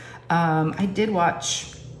 I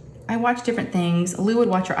watched different things. Lou would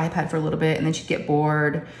watch her iPad for a little bit and then she'd get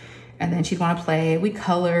bored and then she'd want to play. We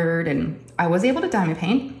colored and I was able to diamond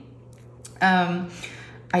paint.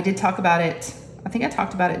 I did talk about it. I think I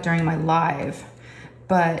talked about it during my live,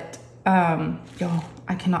 but y'all,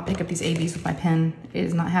 I cannot pick up these ABs with my pen. It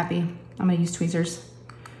is not happy. I'm gonna use tweezers.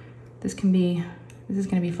 This is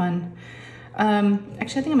gonna be fun. Actually, I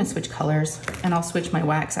think I'm gonna switch colors and I'll switch my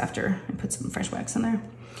wax after and put some fresh wax in there.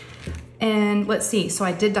 And let's see, so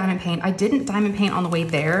I did diamond paint. I didn't diamond paint on the way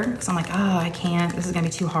there because I'm like, oh, I can't, this is gonna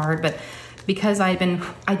be too hard. But because I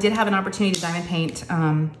did have an opportunity to diamond paint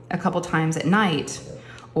a couple times at night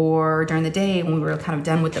or during the day when we were kind of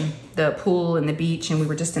done with the pool and the beach and we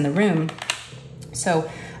were just in the room.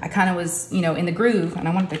 So I kind of was, you know, in the groove and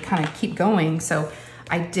I wanted to kind of keep going. So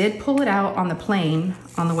I did pull it out on the plane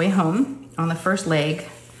on the way home on the first leg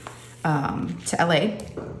to LA.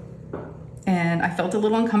 And I felt a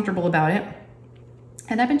little uncomfortable about it.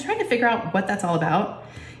 And I've been trying to figure out what that's all about.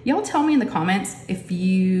 Y'all tell me in the comments if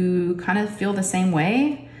you kind of feel the same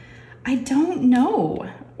way. I don't know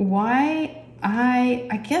why.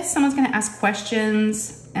 I guess someone's gonna ask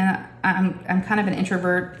questions and I'm kind of an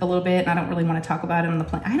introvert a little bit and I don't really want to talk about it on the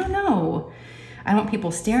plane. I don't know. I don't want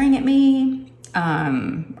people staring at me.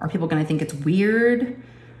 Are people gonna think it's weird?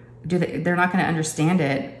 They're not gonna understand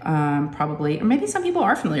it, probably. Or maybe some people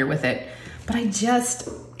are familiar with it, but I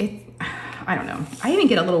don't know. I even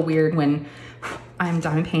get a little weird when I'm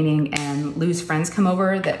diamond painting and Lou's friends come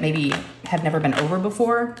over that maybe have never been over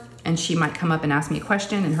before, and she might come up and ask me a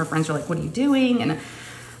question and her friends are like, what are you doing? And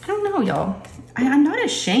I don't know, y'all. I'm not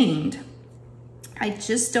ashamed. I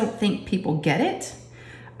just don't think people get it.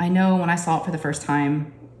 I know when I saw it for the first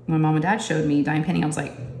time, when mom and dad showed me diamond painting, I was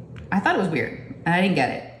like, I thought it was weird and I didn't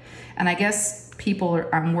get it. And I guess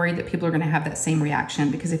I'm worried that people are gonna have that same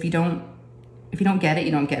reaction because if you don't get it,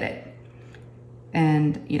 you don't get it.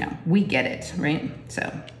 And you know, we get it, right?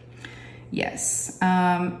 So yes,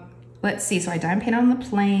 let's see. So I diamond painted on the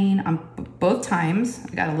plane on both times.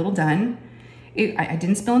 I got a little done. I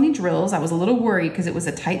didn't spill any drills. I was a little worried because it was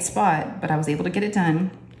a tight spot, but I was able to get it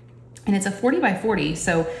done. And it's a 40 by 40.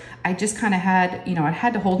 So I just kind of had, you know, I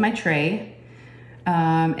had to hold my tray.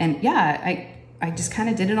 And yeah, I just kind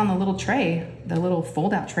of did it on the little tray, the little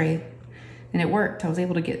fold out tray, and it worked. I was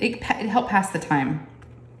able to get, it helped pass the time.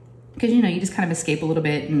 Because, you know, you just kind of escape a little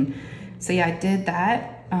bit. And so, yeah, I did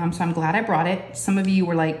that. So I'm glad I brought it. Some of you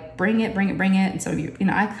were like, bring it, bring it, bring it. And some of you, you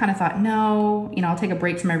know, I kind of thought, no, you know, I'll take a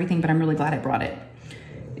break from everything, but I'm really glad I brought it.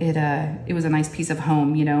 It was a nice piece of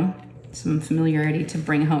home, you know, some familiarity to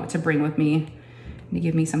bring home, to bring with me, and to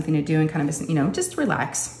give me something to do and kind of, you know, just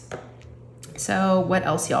relax. So what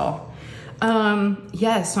else, y'all?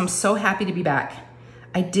 Yes, so I'm so happy to be back.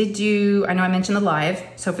 I know I mentioned the live.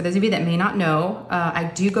 So for those of you that may not know, I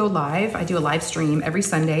do go live. I do a live stream every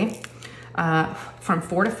Sunday from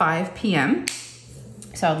 4 to 5 p.m.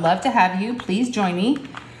 So I'd love to have you. Please join me.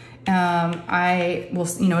 I will,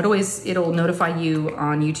 you know, it'll notify you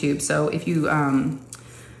on YouTube. So if you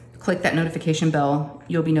click that notification bell,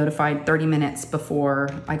 you'll be notified 30 minutes before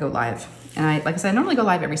I go live. And like I said, I normally go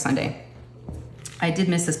live every Sunday. I did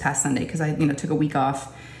miss this past Sunday because I, you know, took a week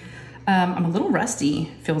off. I'm a little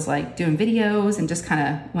rusty, feels like, doing videos, and just kind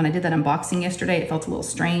of, when I did that unboxing yesterday, it felt a little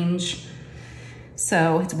strange.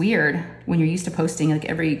 So it's weird when you're used to posting like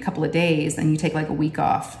every couple of days and you take like a week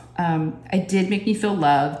off. It did make me feel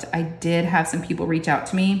loved. I did have some people reach out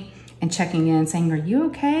to me and checking in saying, are you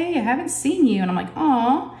okay? I haven't seen you. And I'm like,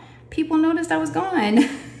 oh, people noticed I was gone.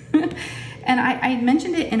 And I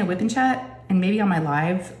mentioned it in a whip and chat and maybe on my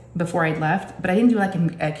live before I left, but I didn't do like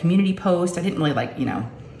a community post. I didn't really like, you know,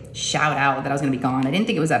 shout out that I was gonna be gone. I didn't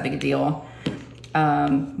think it was that big a deal.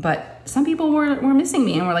 But some people were missing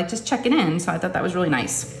me and were like just checking in. So I thought that was really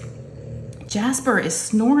nice. Jasper is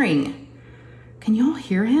snoring. Can y'all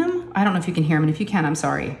hear him? I don't know if you can hear him, and if you can, I'm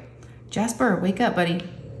sorry. Jasper, wake up, buddy.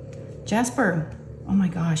 Jasper. Oh my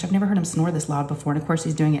gosh, I've never heard him snore this loud before, and of course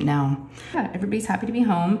he's doing it now. Yeah, everybody's happy to be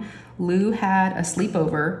home. Lou had a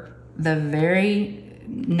sleepover the very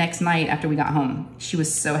next night after we got home. She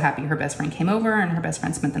was so happy. Her best friend came over, and her best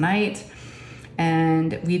friend spent the night.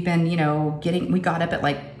 And we've been, you know, we got up at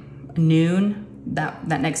like noon that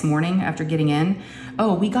next morning after getting in.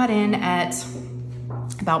 Oh, we got in at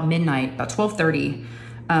about midnight, about 12:30.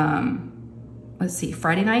 Let's see,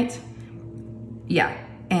 Friday night? Yeah,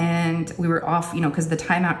 and we were off, you know, because the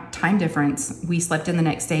time difference, we slept in the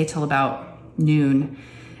next day till about noon.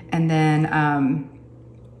 And then,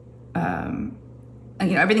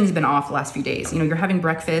 you know, everything's been off the last few days. You know, you're having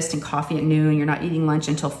breakfast and coffee at noon, you're not eating lunch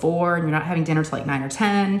until 4, and you're not having dinner till like 9 or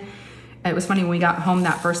 10. It was funny when we got home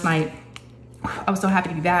that first night, I was so happy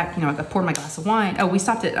to be back. You know, I poured my glass of wine. Oh, we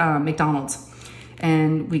stopped at McDonald's,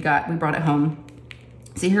 and we brought it home.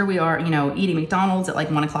 So here we are, you know, eating McDonald's at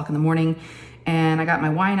like 1 o'clock in the morning. And I got my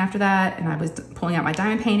wine after that, and I was pulling out my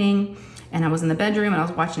diamond painting, and I was in the bedroom, and I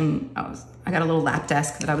was watching, I got a little lap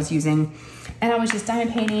desk that I was using, and I was just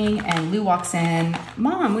diamond painting, and Lou walks in,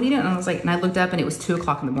 Mom, what are you doing? And I was like, and I looked up, and it was 2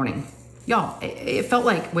 o'clock in the morning. Y'all, it felt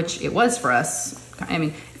like, which it was for us, I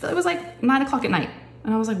mean, it was like 9 o'clock at night.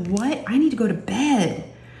 And I was like, what? I need to go to bed.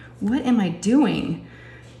 What am I doing?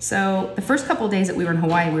 So the first couple of days that we were in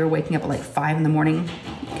Hawaii, we were waking up at like 5 in the morning,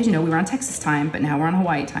 because, you know, we were on Texas time, but now we're on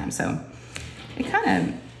Hawaii time. So it kind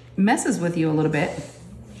of messes with you a little bit,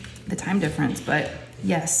 the time difference, but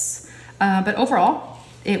yes. But overall,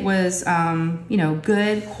 it was, you know,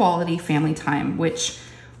 good quality family time, which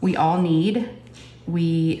we all need.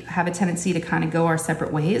 We have a tendency to kind of go our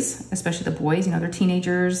separate ways, especially the boys, you know, they're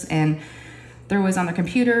teenagers, and they're always on their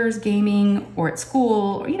computers, gaming, or at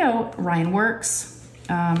school, or, you know, Ryan works.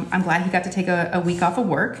 I'm glad he got to take a week off of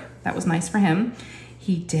work. That was nice for him.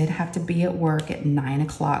 He did have to be at work at 9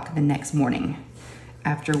 o'clock the next morning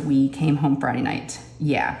after we came home Friday night.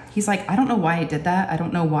 Yeah, he's like, I don't know why I did that. I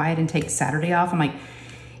don't know why I didn't take Saturday off. I'm like,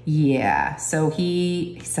 yeah. So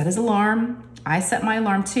he set his alarm. I set my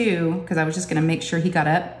alarm too, because I was just gonna make sure he got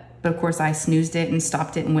up. But of course I snoozed it and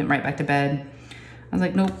stopped it and went right back to bed. I was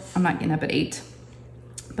like, nope, I'm not getting up at 8.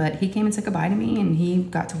 But he came and said goodbye to me, and he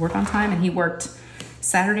got to work on time, and he worked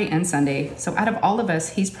Saturday and Sunday. So out of all of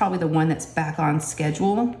us, he's probably the one that's back on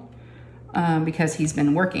schedule, because he's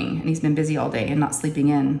been working and he's been busy all day and not sleeping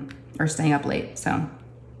in or staying up late. So,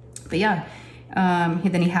 but yeah,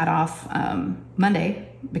 then he had off Monday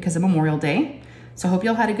because of Memorial Day. So I hope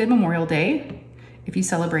y'all had a good Memorial Day if you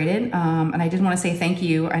celebrated. And I did want to say thank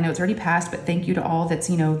you. I know it's already passed, but thank you to all that's,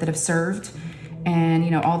 you know, that have served, and, you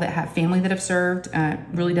know, all that have family that have served.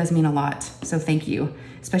 Really does mean a lot. So thank you,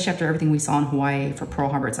 especially after everything we saw in Hawaii for Pearl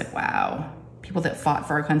Harbor. It's like, wow, people that fought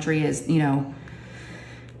for our country is, you know,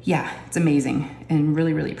 yeah, it's amazing and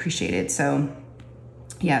really, really appreciated. So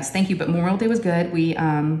yes, thank you. But Memorial Day was good. We,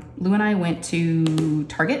 Lou and I went to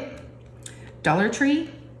Target, Dollar Tree,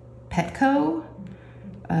 Petco,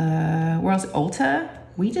 where else? Ulta.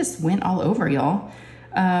 We just went all over, y'all.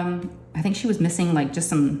 I think she was missing like just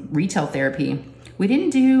some retail therapy. We didn't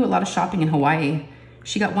do a lot of shopping in Hawaii.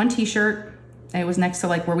 She got one t-shirt. It was next to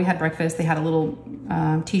like where we had breakfast. They had a little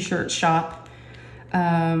t-shirt shop.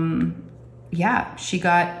 Yeah, she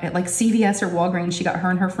got at like CVS or Walgreens, she got her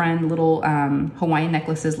and her friend little Hawaiian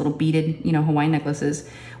necklaces, little beaded, you know, Hawaiian necklaces.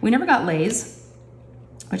 We never got Lays,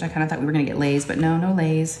 which I kind of thought we were gonna get Lays, but no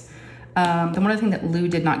Lays. The one other thing that Lou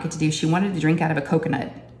did not get to do, she wanted to drink out of a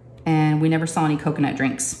coconut, and we never saw any coconut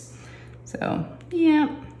drinks. So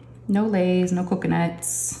yeah, no Lays, no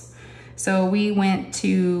coconuts. So we went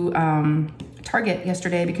to Target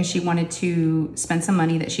yesterday because she wanted to spend some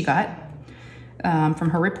money that she got from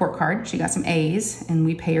her report card. She got some A's, and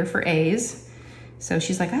we pay her for A's. So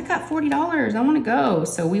she's like, I got $40, I wanna go.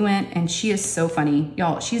 So we went, and she is so funny.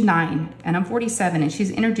 Y'all, she's 9 and I'm 47, and she's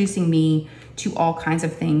introducing me to all kinds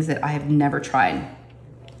of things that I have never tried.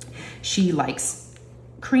 She likes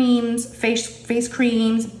creams, face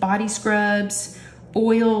creams, body scrubs,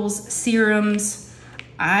 oils, serums.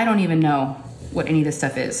 I don't even know what any of this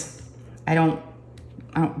stuff is. I don't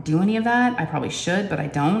do any of that. I probably should, but I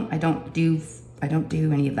don't. I don't do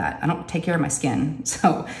any of that. I don't take care of my skin.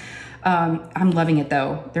 So I'm loving it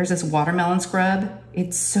though. There's this watermelon scrub.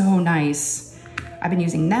 It's so nice. I've been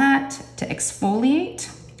using that to exfoliate.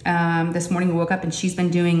 This morning we woke up and she's been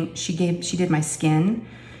doing, she did my skin.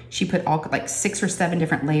 She put all like 6 or 7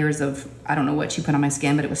 different layers of, I don't know what she put on my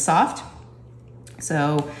skin, but it was soft.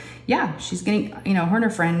 So yeah, she's getting, you know, her and her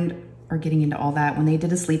friend are getting into all that. When they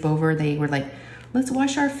did a sleepover, they were like let's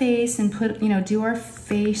wash our face and put, you know, do our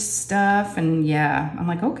face stuff. And yeah, I'm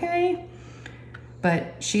like, okay.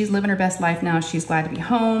 But she's living her best life now. She's glad to be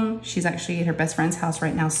home. She's actually at her best friend's house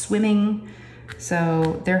right now swimming.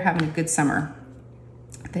 So they're having a good summer.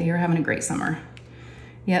 They are having a great summer.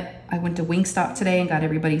 Yep, I went to Wingstop today and got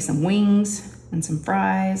everybody some wings and some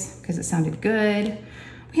fries because it sounded good.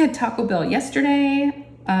 We had Taco Bell yesterday.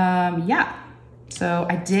 Yeah, so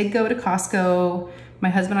I did go to Costco. My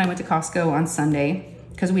husband and I went to Costco on Sunday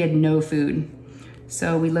because we had no food.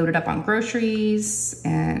 So we loaded up on groceries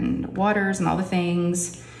and waters and all the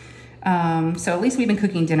things. So at least we've been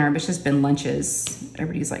cooking dinner, but it's just been lunches.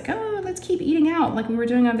 Everybody's like, oh, let's keep eating out like we were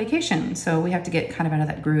doing on vacation. So we have to get kind of out of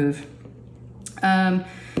that groove.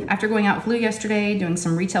 After going out with Lou yesterday, doing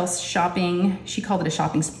some retail shopping, she called it a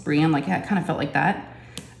shopping spree. I'm like, yeah, it kind of felt like that.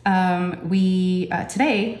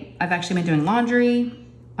 Today, I've actually been doing laundry,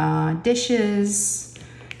 dishes,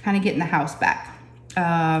 kind of getting the house back.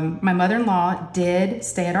 My mother-in-law did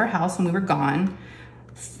stay at our house when we were gone.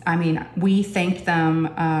 I mean, we thanked them.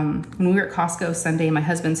 When we were at Costco Sunday, my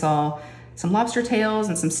husband saw some lobster tails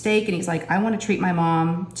and some steak, and he's like, I want to treat my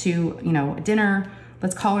mom to, you know, dinner.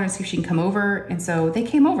 Let's call her and see if she can come over. And so they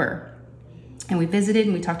came over and we visited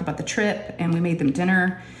and we talked about the trip and we made them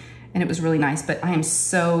dinner and it was really nice. But I am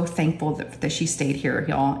so thankful that she stayed here,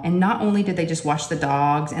 y'all. And not only did they just wash the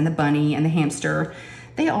dogs and the bunny and the hamster,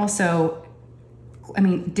 they also, I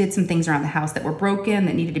mean, did some things around the house that were broken,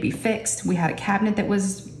 that needed to be fixed. We had a cabinet that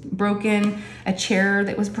was broken, a chair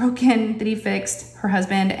that was broken that he fixed, her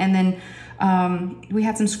husband. And then we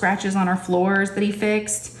had some scratches on our floors that he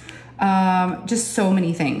fixed. Just so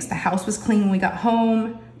many things. The house was clean when we got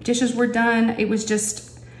home. Dishes were done. It was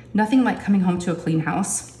just nothing like coming home to a clean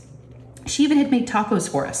house. She even had made tacos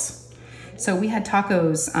for us. So we had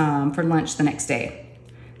tacos for lunch the next day.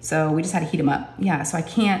 So we just had to heat them up. Yeah, so I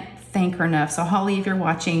can't thank her enough. So Holly, if you're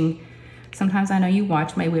watching, sometimes I know you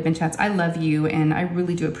watch my Wib and Chats. I love you and I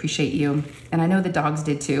really do appreciate you. And I know the dogs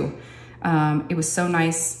did too. It was so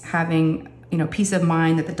nice having, you know, peace of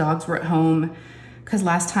mind that the dogs were at home. Because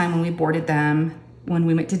last time when we boarded them, when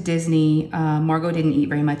we went to Disney, Margot didn't eat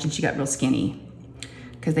very much and she got real skinny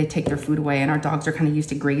because they take their food away and our dogs are kind of used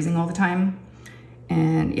to grazing all the time.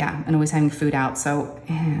 And yeah, and always having food out. So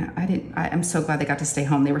yeah, I'm so glad they got to stay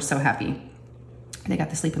home. They were so happy. They got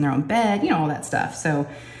to sleep in their own bed, you know, all that stuff. So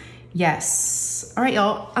yes. All right,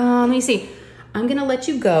 y'all. Let me see. I'm going to let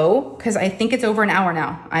you go because I think it's over an hour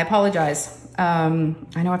now. I apologize. I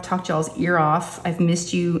know I've talked y'all's ear off. I've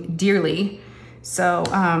missed you dearly. So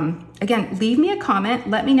again, leave me a comment.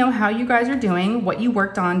 Let me know how you guys are doing, what you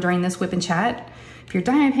worked on during this Whip and Chat. If you're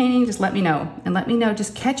diamond painting, just let me know. And let me know,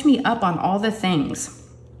 just catch me up on all the things.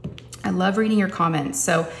 I love reading your comments.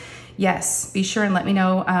 So yes, be sure and let me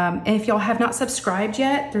know. And if y'all have not subscribed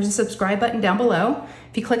yet, there's a subscribe button down below.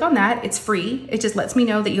 If you click on that, it's free. It just lets me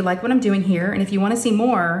know that you like what I'm doing here. And if you want to see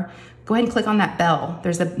more, go ahead and click on that bell.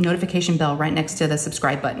 There's a notification bell right next to the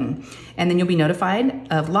subscribe button. And then you'll be notified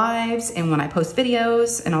of lives and when I post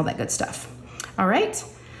videos and all that good stuff. All right.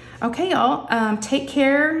 Okay, y'all. Take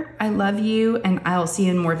care. I love you and I'll see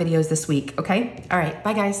you in more videos this week. Okay. All right.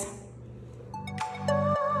 Bye, guys.